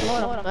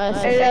 Lord of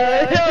mercy.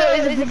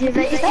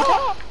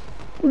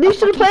 You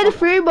should have played a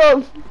free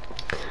ball.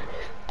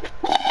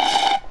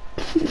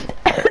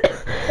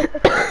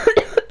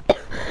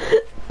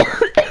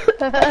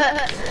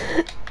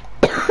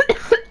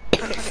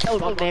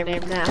 Hold on there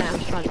now. I'm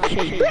trying to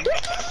cheat.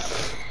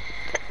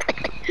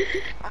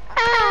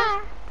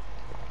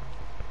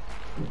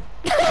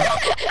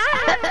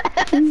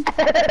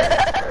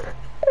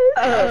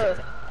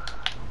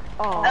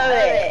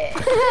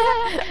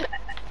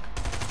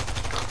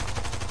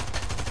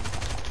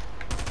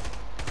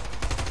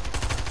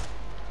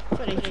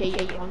 Pretty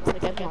cheating once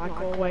again, like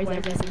always,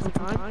 every single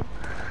time.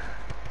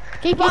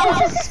 Keep on!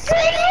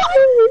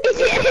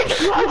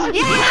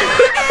 Yes!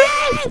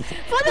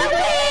 For the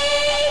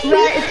win!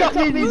 Right, stop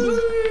moving.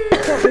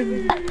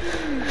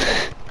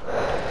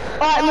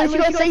 Alright, let's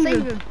go save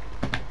him.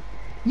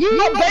 You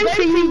both of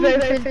you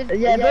both.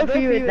 Yeah, both of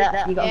you with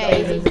that. You gotta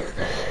save him.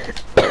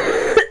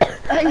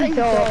 I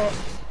thought.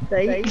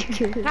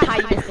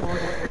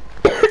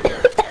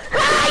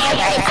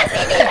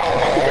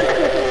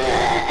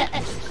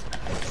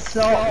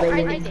 Stop me.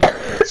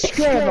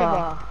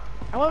 Screamer.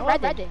 I want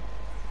ready.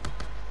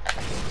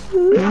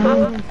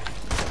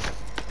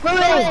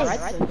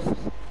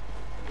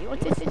 You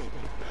want this?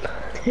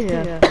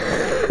 Yeah.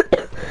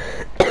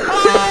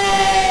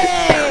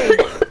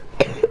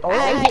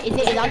 Hey! Is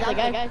it on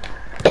again?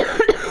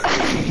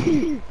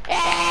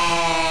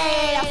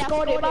 Hey! I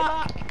scored it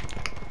back!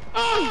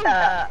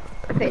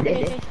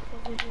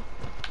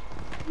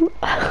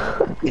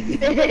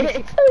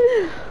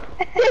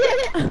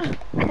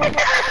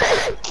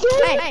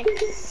 Hey.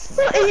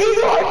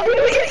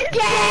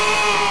 Yeah!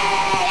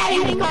 I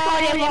didn't call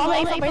him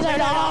rolling for so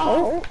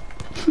long.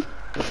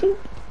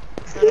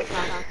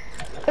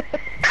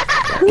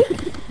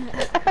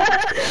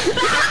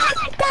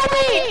 Damn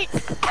it!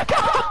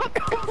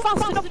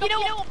 Fast enough, you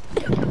know.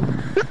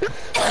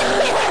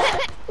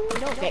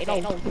 Okay, no.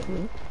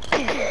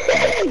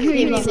 You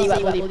didn't see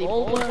what Willie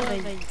Ball was.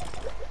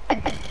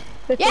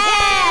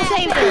 Yeah!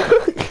 Saved it!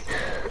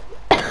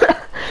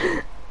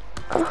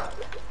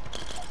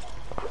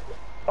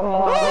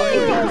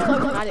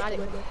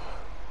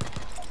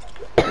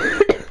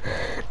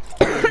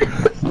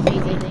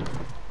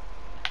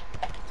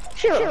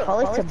 Sure, call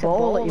it a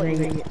ball, you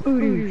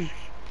mean.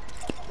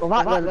 Well,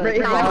 that was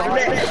pretty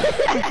hard.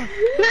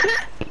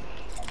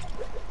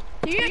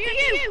 To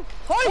you!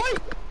 Hoi!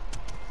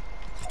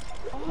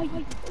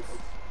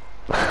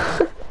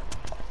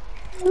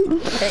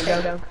 Hey,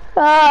 go.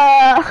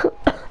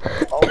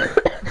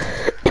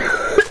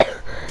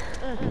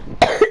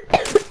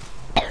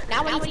 Now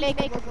we need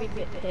to make a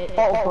bit.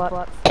 Oh,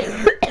 fuck.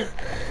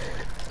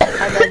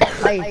 And then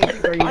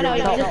I know,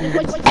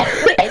 just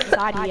put it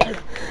inside here.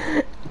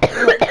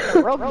 The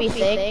rugby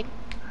thing.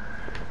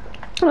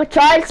 I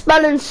tried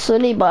spelling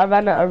Sunny, but I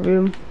ran out of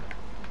room.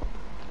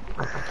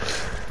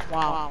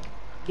 Wow.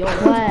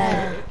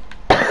 Where?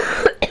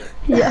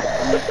 Yeah.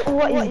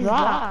 What is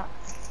that?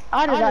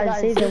 I don't know,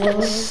 see the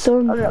one.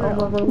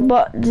 Sun.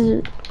 But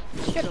You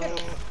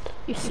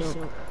suck.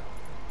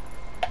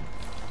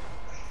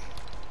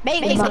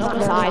 Make this on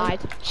the side.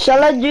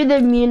 shall I do the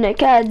Munich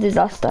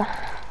disaster?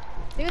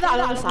 Do that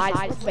on the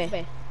side.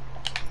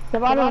 The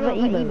one on the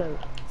emo.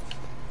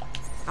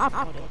 I've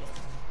got it.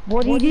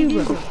 What do you do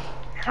with it?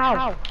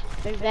 How?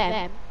 Do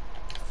them.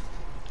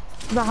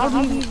 No, how do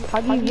you look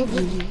at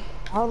it?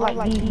 How, what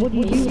do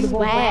you do with the ball?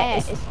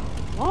 Where?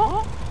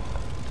 What?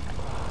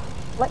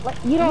 Like,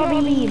 you know what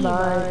I mean,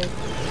 man.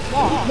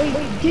 What? Wait,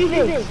 do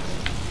this.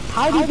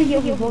 How do you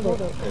think you'll hold it?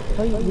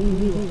 How do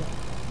you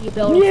You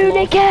build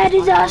Munich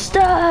disaster!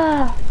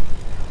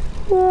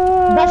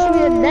 that should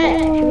be a net.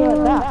 Should be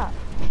like that.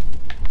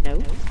 No.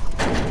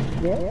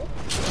 Yeah.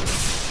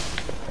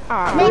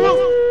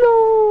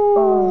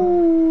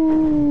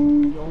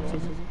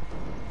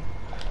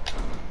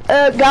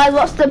 Guys,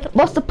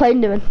 what's the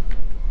plane doing?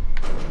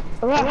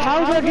 Alright,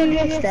 how do I do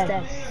this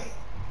then?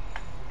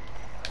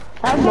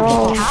 How's No.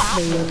 that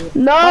happening?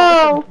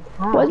 No!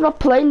 What's my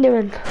plane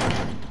doing?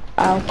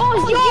 Ow. Oh,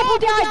 it's your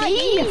bloody ID,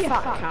 you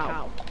fat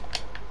cow.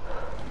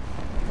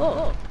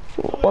 Oh.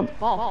 What?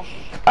 Oh.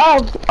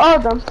 Oh,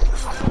 done.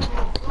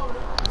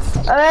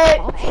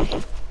 Alright.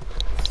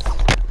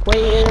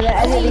 Wait,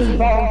 anything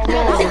bottom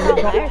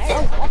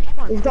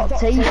floor? He's got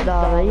teeth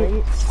now,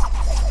 mate.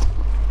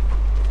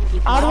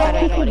 How do I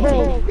pick a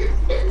ball?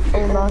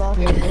 Oh, last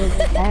year.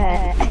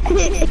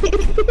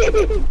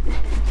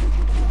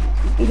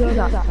 He does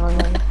that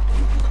time.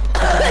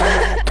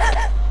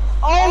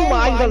 Oh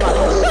my god!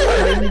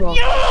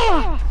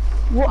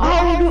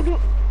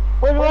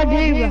 What do I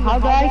do? How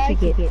do I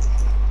kick it?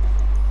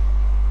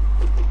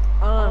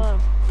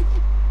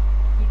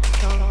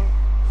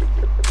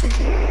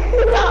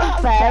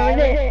 Not fair, is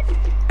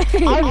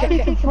it? I'll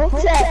kick it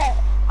footer.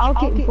 I'll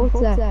kick it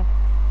footer.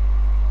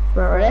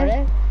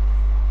 Ready?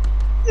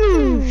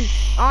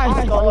 I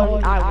win.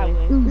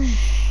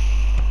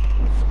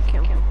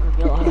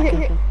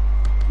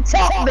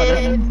 Top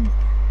bin.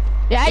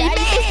 Yeah, you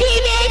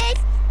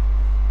missed,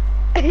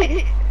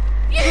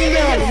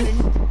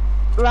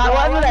 Right,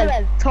 what are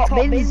they? Top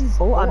bins.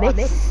 Oh, I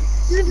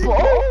missed. The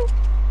ball.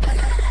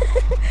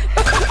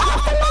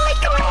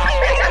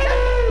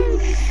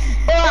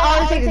 I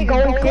was thinking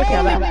going quicker.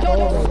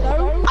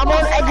 I'm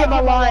on edge of my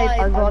line.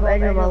 I'm on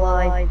edge of my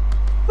line.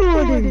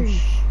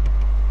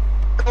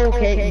 Goal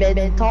kick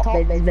bin, top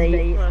bins,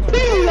 mate.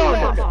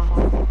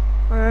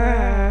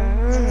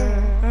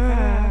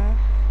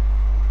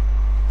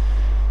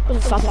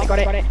 I got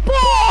it.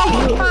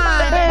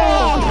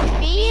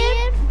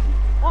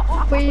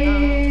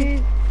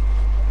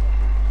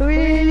 We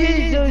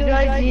so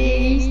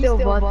dodgy, still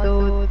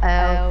bottled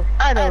out.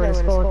 I don't want to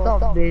score,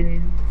 top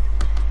bin.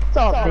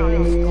 Top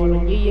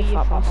bin. You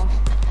fat bastard.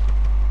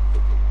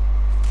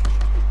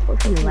 What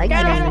do you like?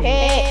 Get on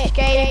pitch,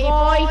 gay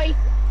boy.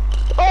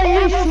 Oh,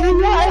 you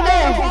shoot right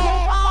there.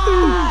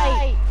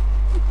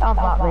 I'm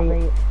that,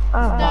 mate.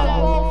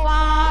 Snowball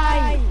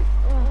fight.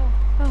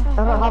 I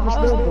don't have a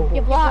snowball.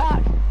 You're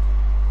black.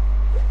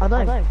 I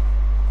don't.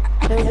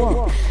 So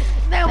what?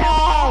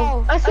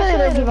 Snowball. I swear they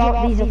don't give out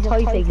these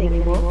toy things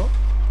anymore.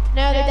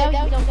 No, they don't.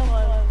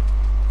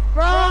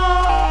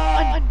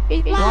 Run.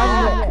 He's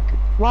black.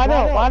 Why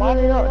not? Why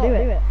do they not do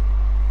it?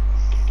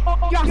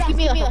 You're asking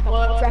me like a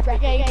word referee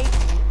game.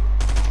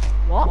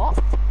 What?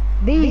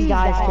 These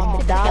guys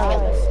can die.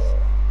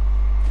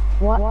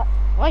 What?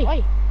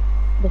 Why?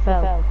 They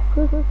fell.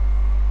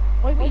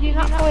 Why are you doing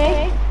that for,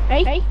 eh?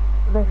 Hey?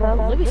 They fell.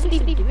 Let me see if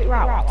you do it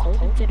right. I told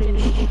him to do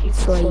it.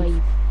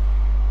 Slave.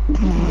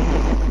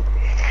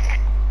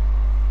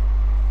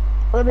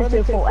 Let me do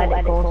a full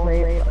edit course,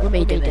 mate. Let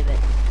me do it.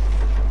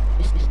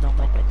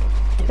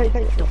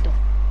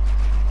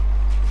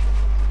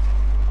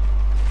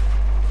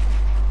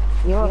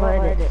 You're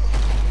right.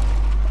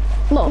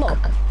 Look.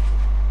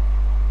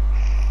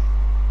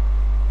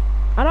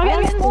 I don't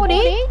get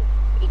spawning.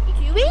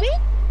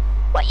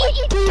 What are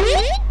you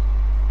doing?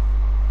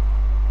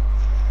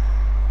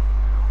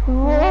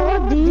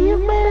 What do you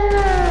mean?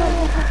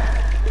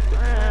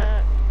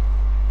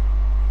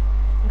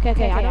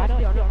 Okay, I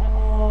don't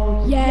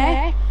know.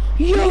 Yeah.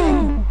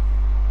 You.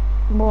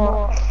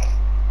 What?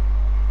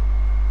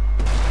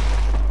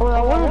 Well,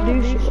 I want to do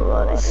shit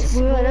about this.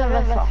 We're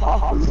gonna for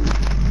half.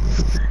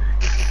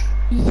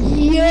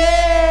 You.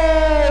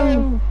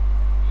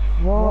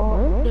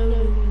 What?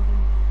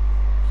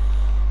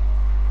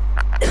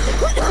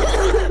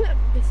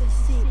 This is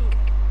sick.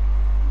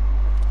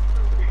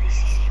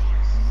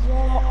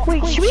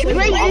 Wait, should we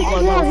break this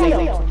wall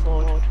here?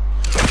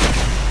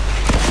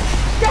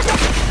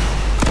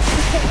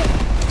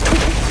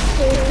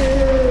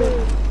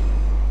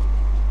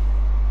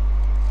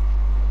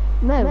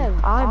 No,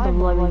 I'm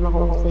blowing the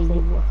whole thing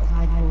because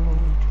I'm bored.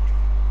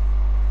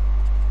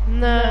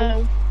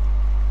 No.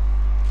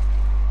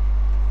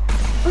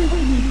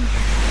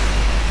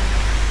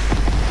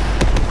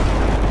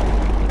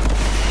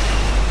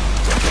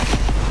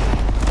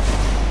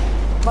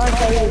 My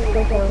favorite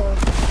sticker.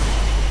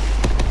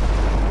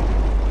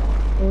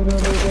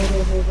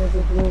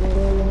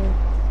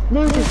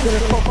 Luke is gonna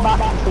come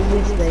back to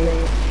this day.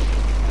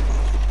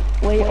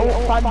 Where you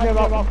all fans are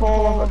about to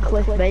fall off a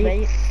cliff,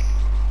 mate.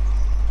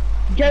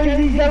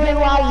 Josie's going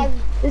live.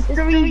 There's 3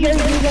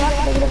 Josies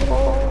actually gonna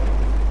fall.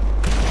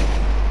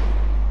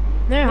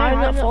 No, I'm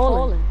not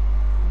falling.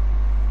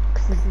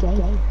 Because he's gay.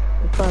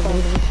 It's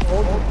probably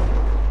falling.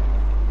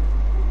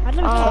 I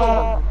don't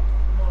know.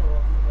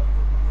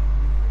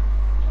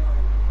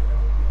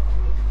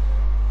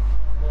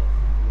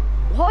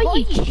 What are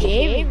you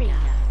cheering at?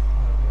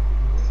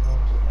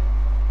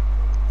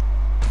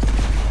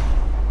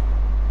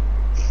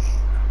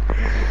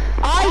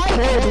 I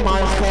killed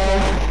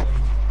myself.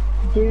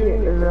 Do it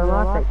in real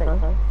life,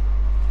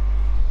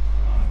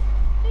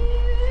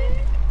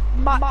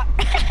 My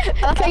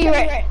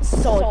favorite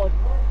son.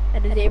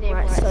 And the name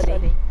right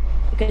Sonny.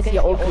 Because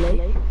you're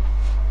ugly.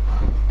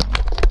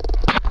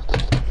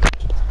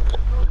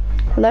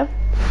 Hello?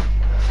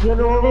 You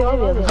know the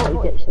other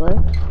footage actually?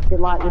 You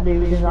like the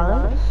new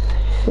design?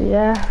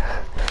 Yeah.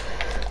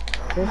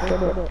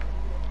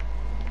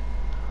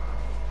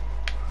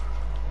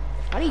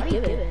 How do you do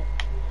it?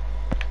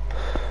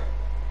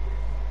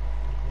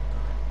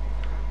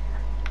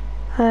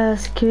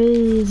 That's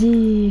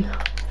crazy.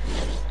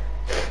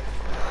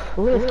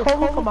 Lewis,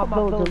 come on,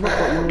 build and look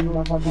at you.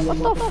 What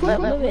the flip,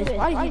 Lewis?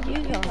 Why did you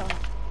do that?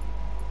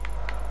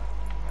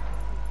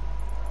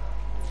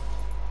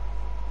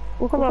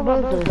 Look at my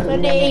building. The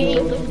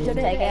name is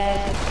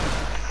again.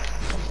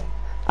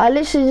 I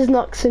literally just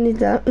knocked Sunny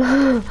down.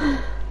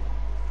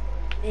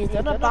 It's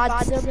not a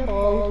bad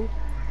symbol.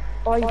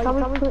 Oh, you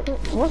coming?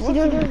 What's he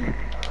doing?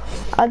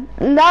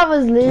 That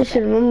was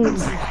literally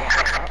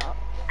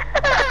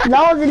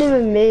that wasn't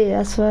even me,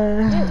 I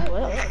swear.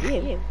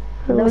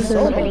 It was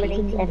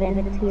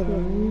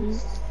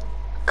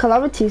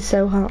Calamity's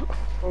so hot.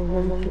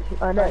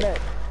 I know.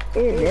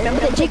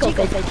 Remember the jiggle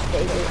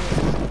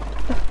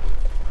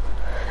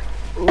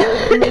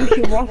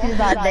Lucian watches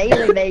that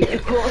daily, mate.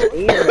 Of course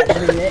he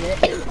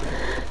is.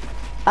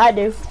 I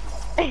do.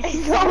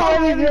 It's so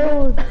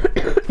good.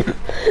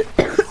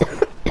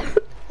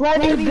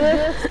 Bloody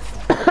good.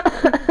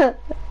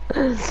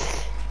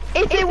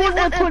 If they wouldn't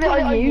have put it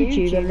on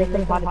YouTube, then they could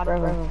have had it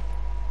forever.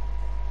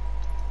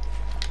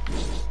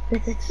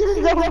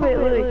 Stop it,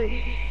 Luke.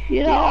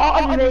 You're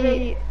not on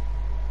me.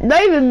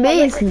 Not even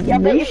me, it's Yeah,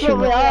 but you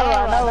probably Lucian.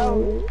 are, I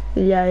know.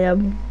 Yeah.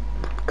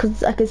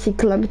 Because I can see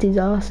Calamity's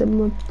ass in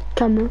my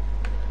camera.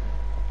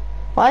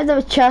 Why is there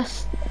a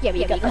chest? Yeah, but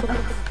you got like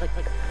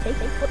take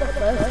it for the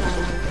first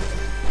time.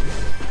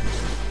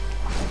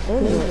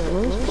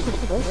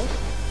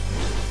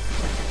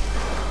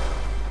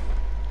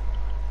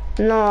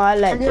 No, I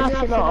like Yeah.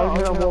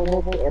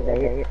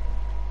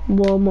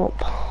 warm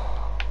up.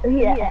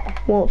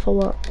 What for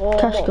what?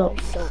 Cash got.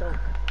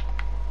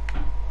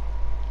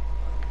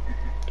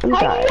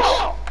 Guys.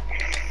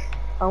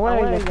 I'm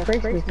wearing the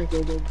Christmas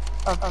season.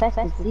 Or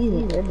festive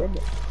season, isn't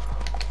it?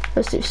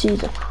 Festive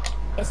season.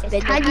 It's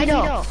been Hang it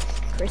up.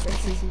 Christmas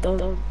season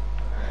done.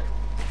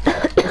 I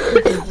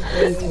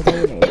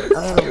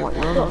don't know what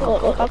you're on.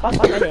 Look,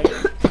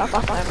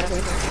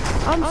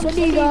 I'm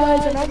Sunny,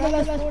 guys, and I'm the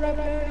best board I've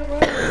ever in the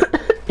world.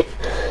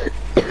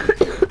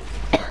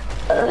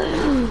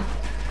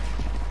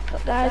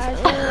 Guys,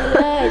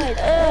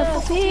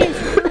 please,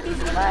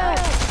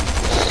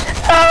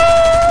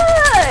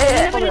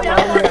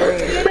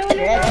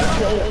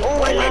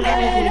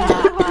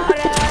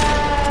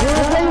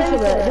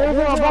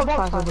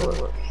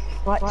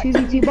 Like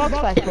 2v2 box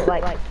fight, but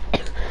like,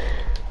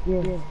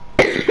 yeah.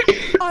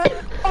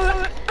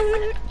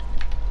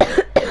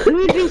 Who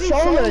would be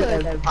solo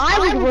though? I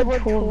would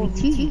want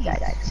 4v2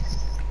 guys.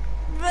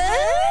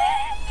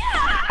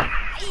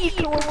 Yeah,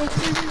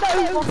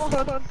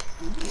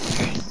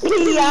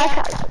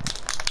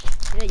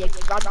 you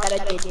run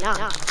better than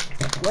that.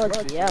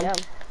 Bloody hell.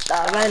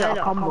 That ain't not a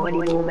combo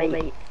anymore,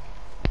 mate.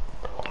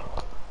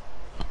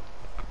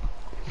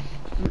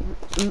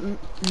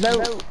 No.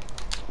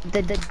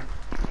 The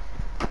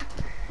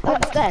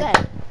What's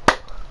that?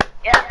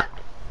 yeah.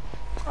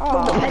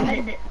 Oh,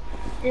 Pendant.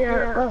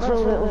 Yeah, that's a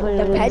little thing.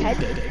 the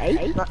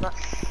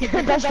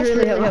pen, That's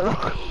really low.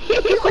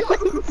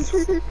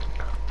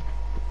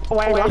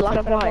 Why are you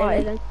laughing about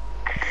it?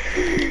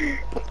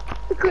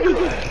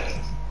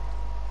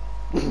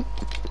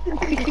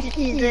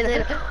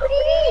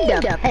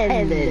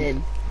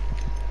 Pendant.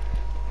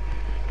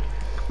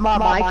 My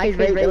mic is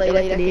really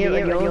late in here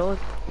and yours.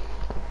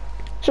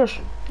 Shush.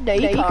 No,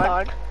 you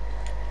can't.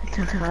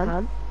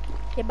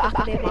 Get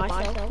back in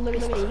myself. Let me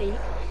speak.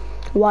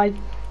 Why?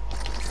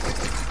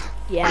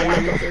 Yeah,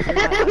 this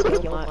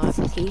is my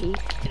key.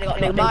 Should've got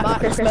no mark for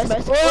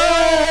Christmas.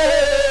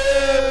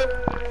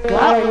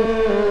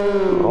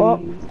 What?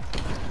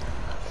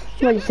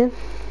 What are you saying?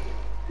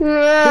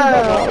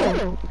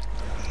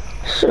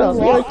 Shut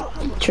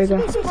up, Trigger.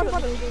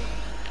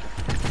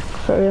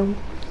 For real.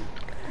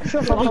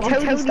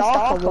 Tony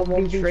Stark on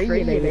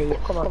 1v3, mate.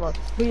 Come on.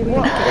 You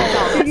want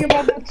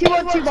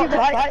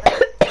right?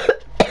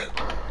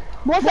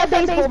 What's that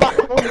baseball bat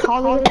called?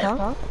 Hollywood,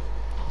 huh?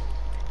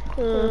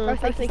 I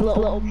think it's a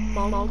little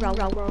mongrel.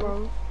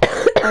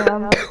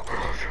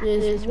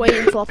 Just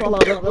waiting for a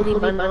lot of bloody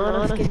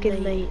man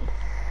skin, mate.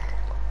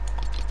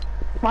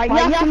 Right, you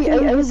have to be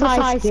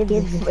oversized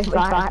skins with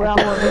background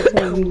on the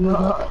TV.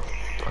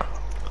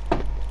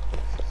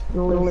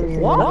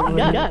 What?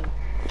 No.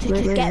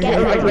 Just get it.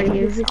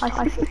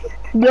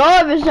 You're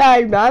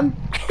oversized, man.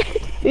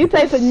 You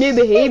play for New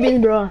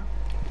Bohemians, bro.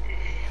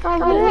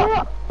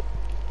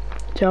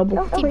 Terrible.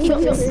 I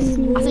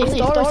see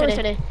stories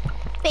today.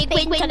 Big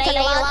win today,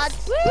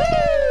 lads.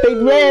 Big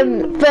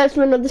win, first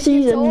win of the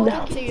season.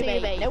 Talking to you,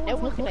 mate. No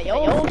one's looking at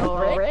your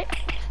story.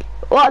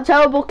 What a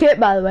terrible kit,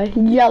 by the way.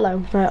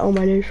 Yellow. Right, on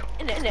my nose.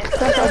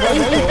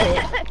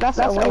 That's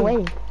a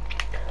win.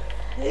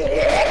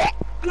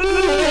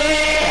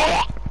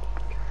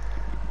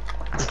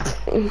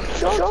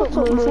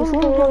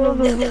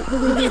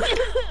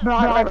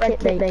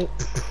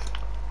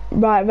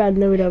 Right, red,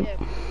 no we don't.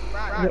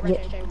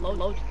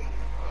 Load.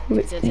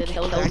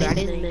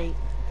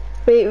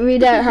 We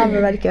don't have a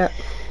red kit.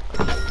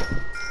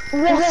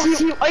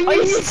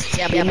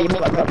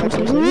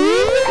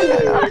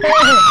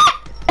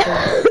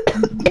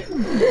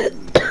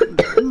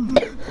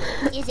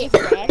 Is it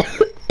red?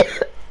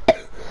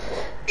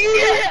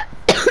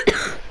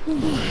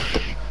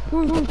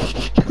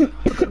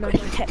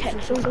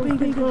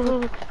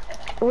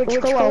 Which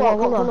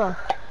colour?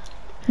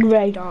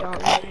 Grey.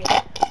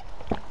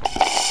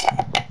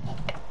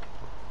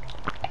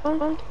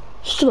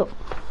 Shut up,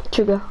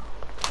 Trigger.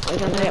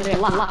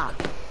 Black.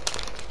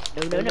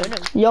 No.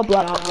 You're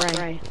black.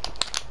 Red.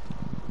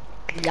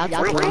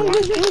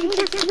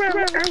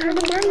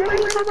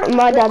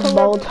 My dad's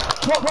bald.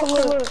 What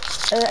colour?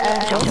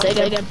 Say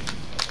again.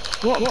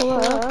 What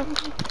colour?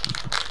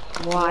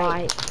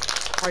 White.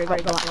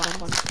 Already got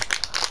black one.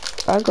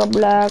 I got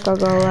black, I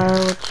got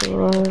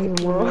white.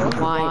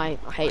 White.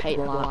 I hate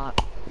black.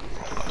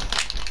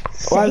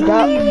 Why's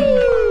that?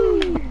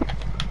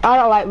 I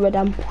don't like red.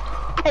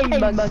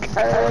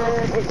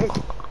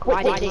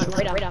 Why did it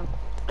red down?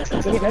 It's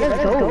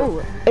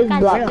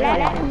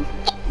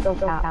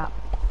black.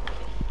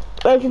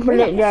 Thank you for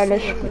letting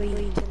Janice.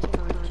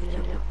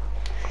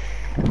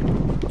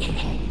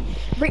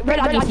 Red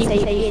on you say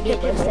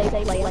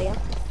player.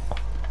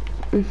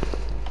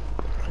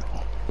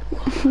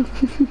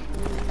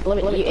 Let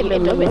me in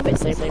the with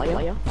say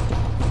player.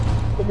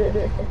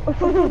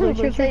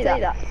 Should say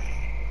that.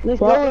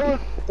 What?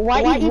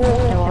 Why did you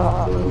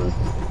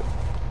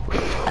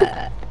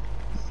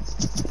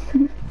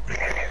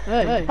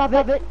Hey.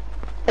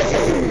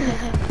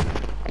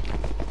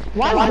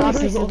 Why is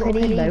this an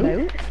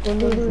emote?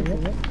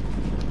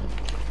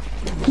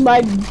 My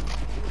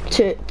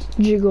tit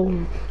jiggle.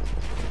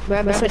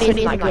 Remember, so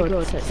it's not good,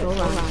 so it's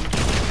alright.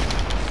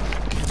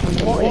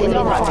 What is it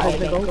alright?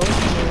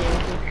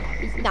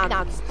 It's not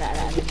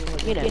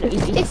you know,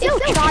 it's still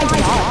trying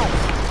hard.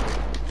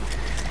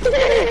 This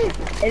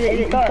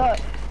is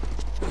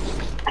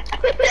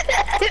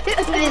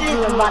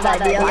a bad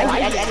idea. Are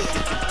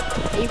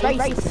you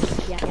racist?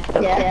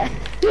 Yeah.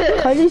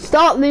 Can you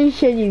stop this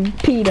shit, you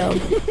pedo?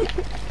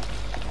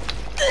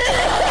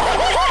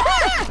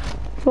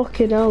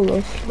 Fucking hell,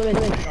 love.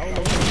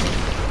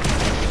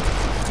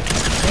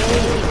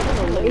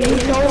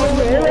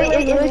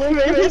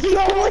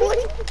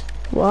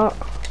 What?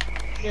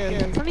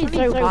 It's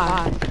so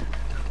bad.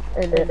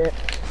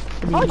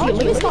 Oh,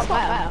 Lewis got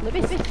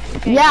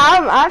better.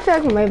 Yeah, I feel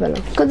like I'm over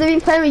now. Because I've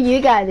been playing with you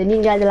guys and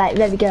you guys are like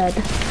very good.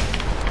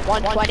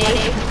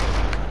 120.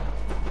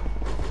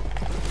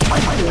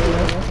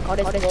 God,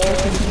 it's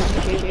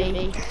shoot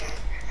me.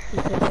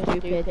 He's so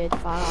stupid.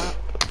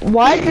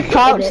 Why does the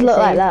couch look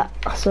like that?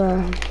 I swear.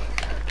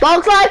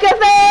 Looks like a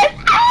fish!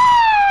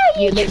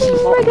 You literally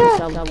bought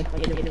yourself.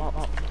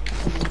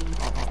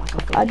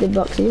 I did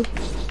box you.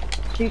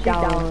 Shoot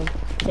down.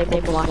 Same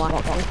like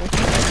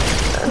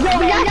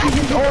No, yeah,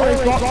 just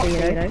always boxing, you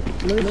know.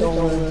 Lose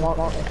always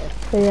boxing.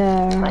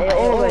 Yeah. It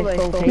always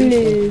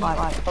Please.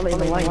 follow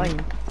the line.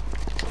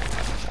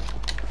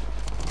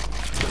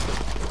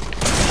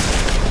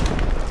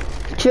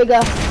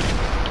 Trigger.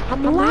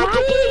 I'm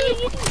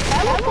lagging!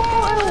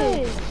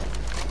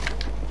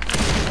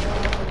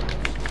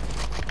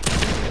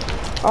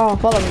 Oh,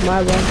 follow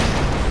my way.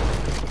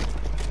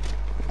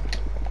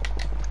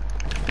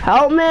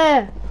 Help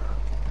me!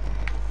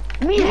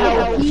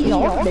 Help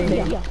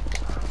me.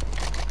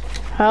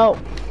 Help.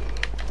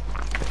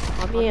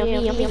 Me.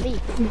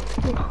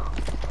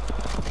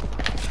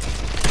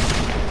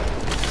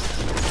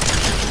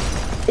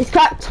 It's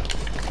cracked.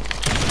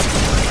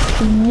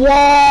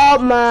 What,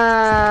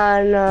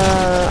 man?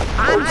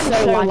 I'm so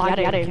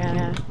laggy, I don't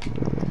care.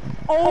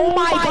 Oh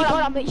my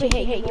god, I'm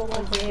literally hitting you. Come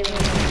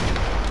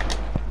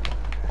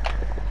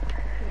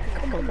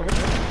on, man.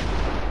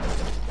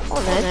 Come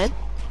on, man.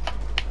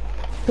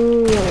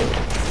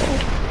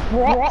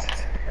 What?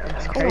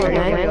 Come on,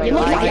 man. You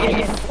look like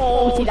it.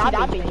 Oh, see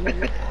that thing.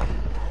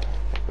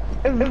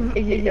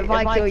 If I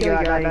kill you, I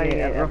don't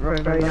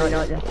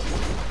know.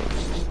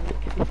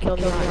 You killed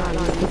me right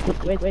now.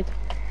 Wait.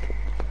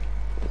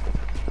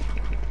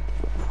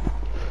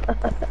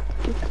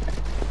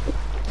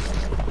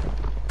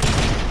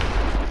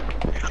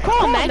 Come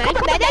on, man. Come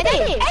on,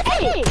 Eddie.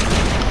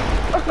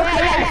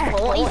 Yeah.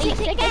 46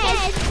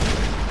 again.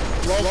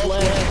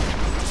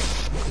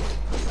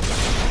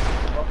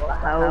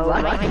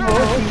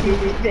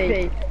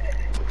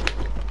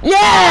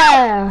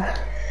 Yeah!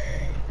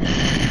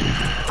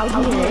 I'm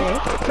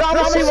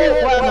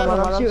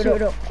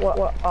shooting up.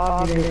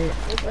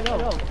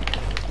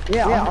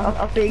 Yeah,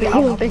 I'm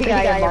thinking I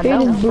am. It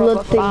is blood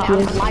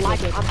dangerous. I'm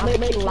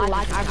literally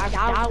lagging.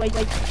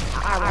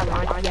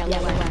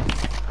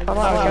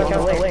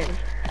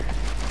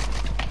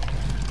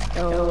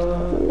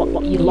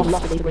 What you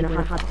lost me when I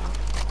had.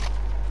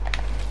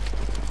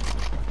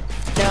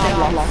 No,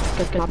 I'm lost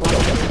because my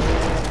blood.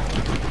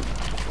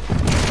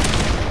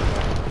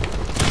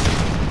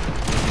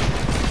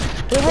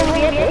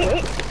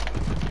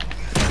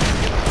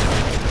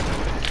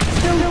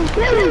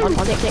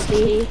 On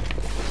 60.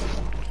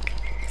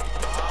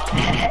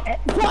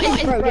 What is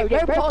bro?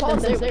 Don't put on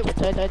this. Take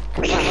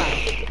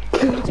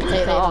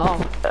that off.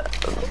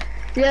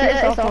 Yeah,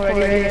 it's off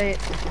already.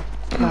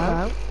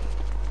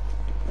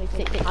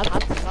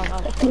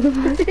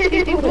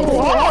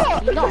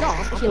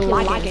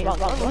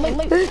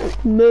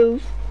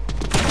 Move.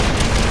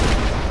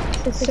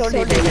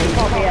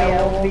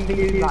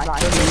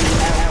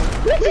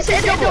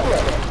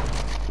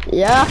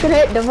 Yeah, I can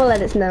hit double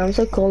edits now. I'm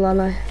so cool,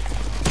 aren't I?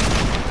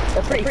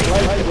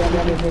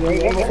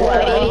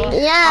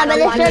 Yeah, but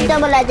it's not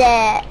double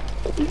edit.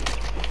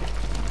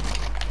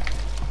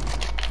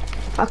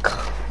 I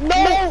can't.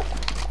 No!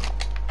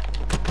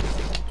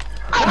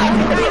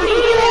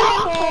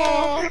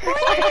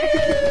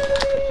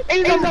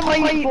 Even on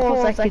my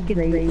 4 seconds,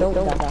 mate. Don't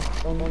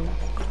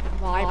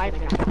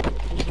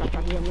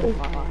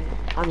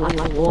I'm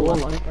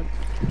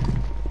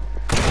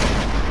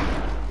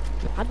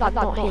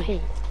not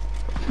hit.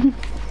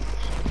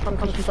 I'm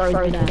sorry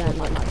for that.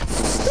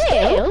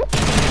 Still?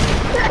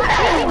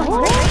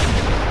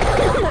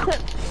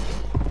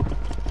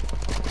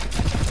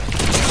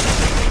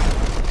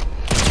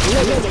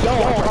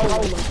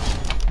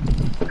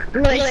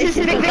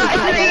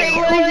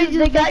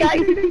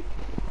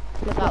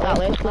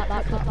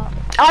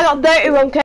 I got 31k.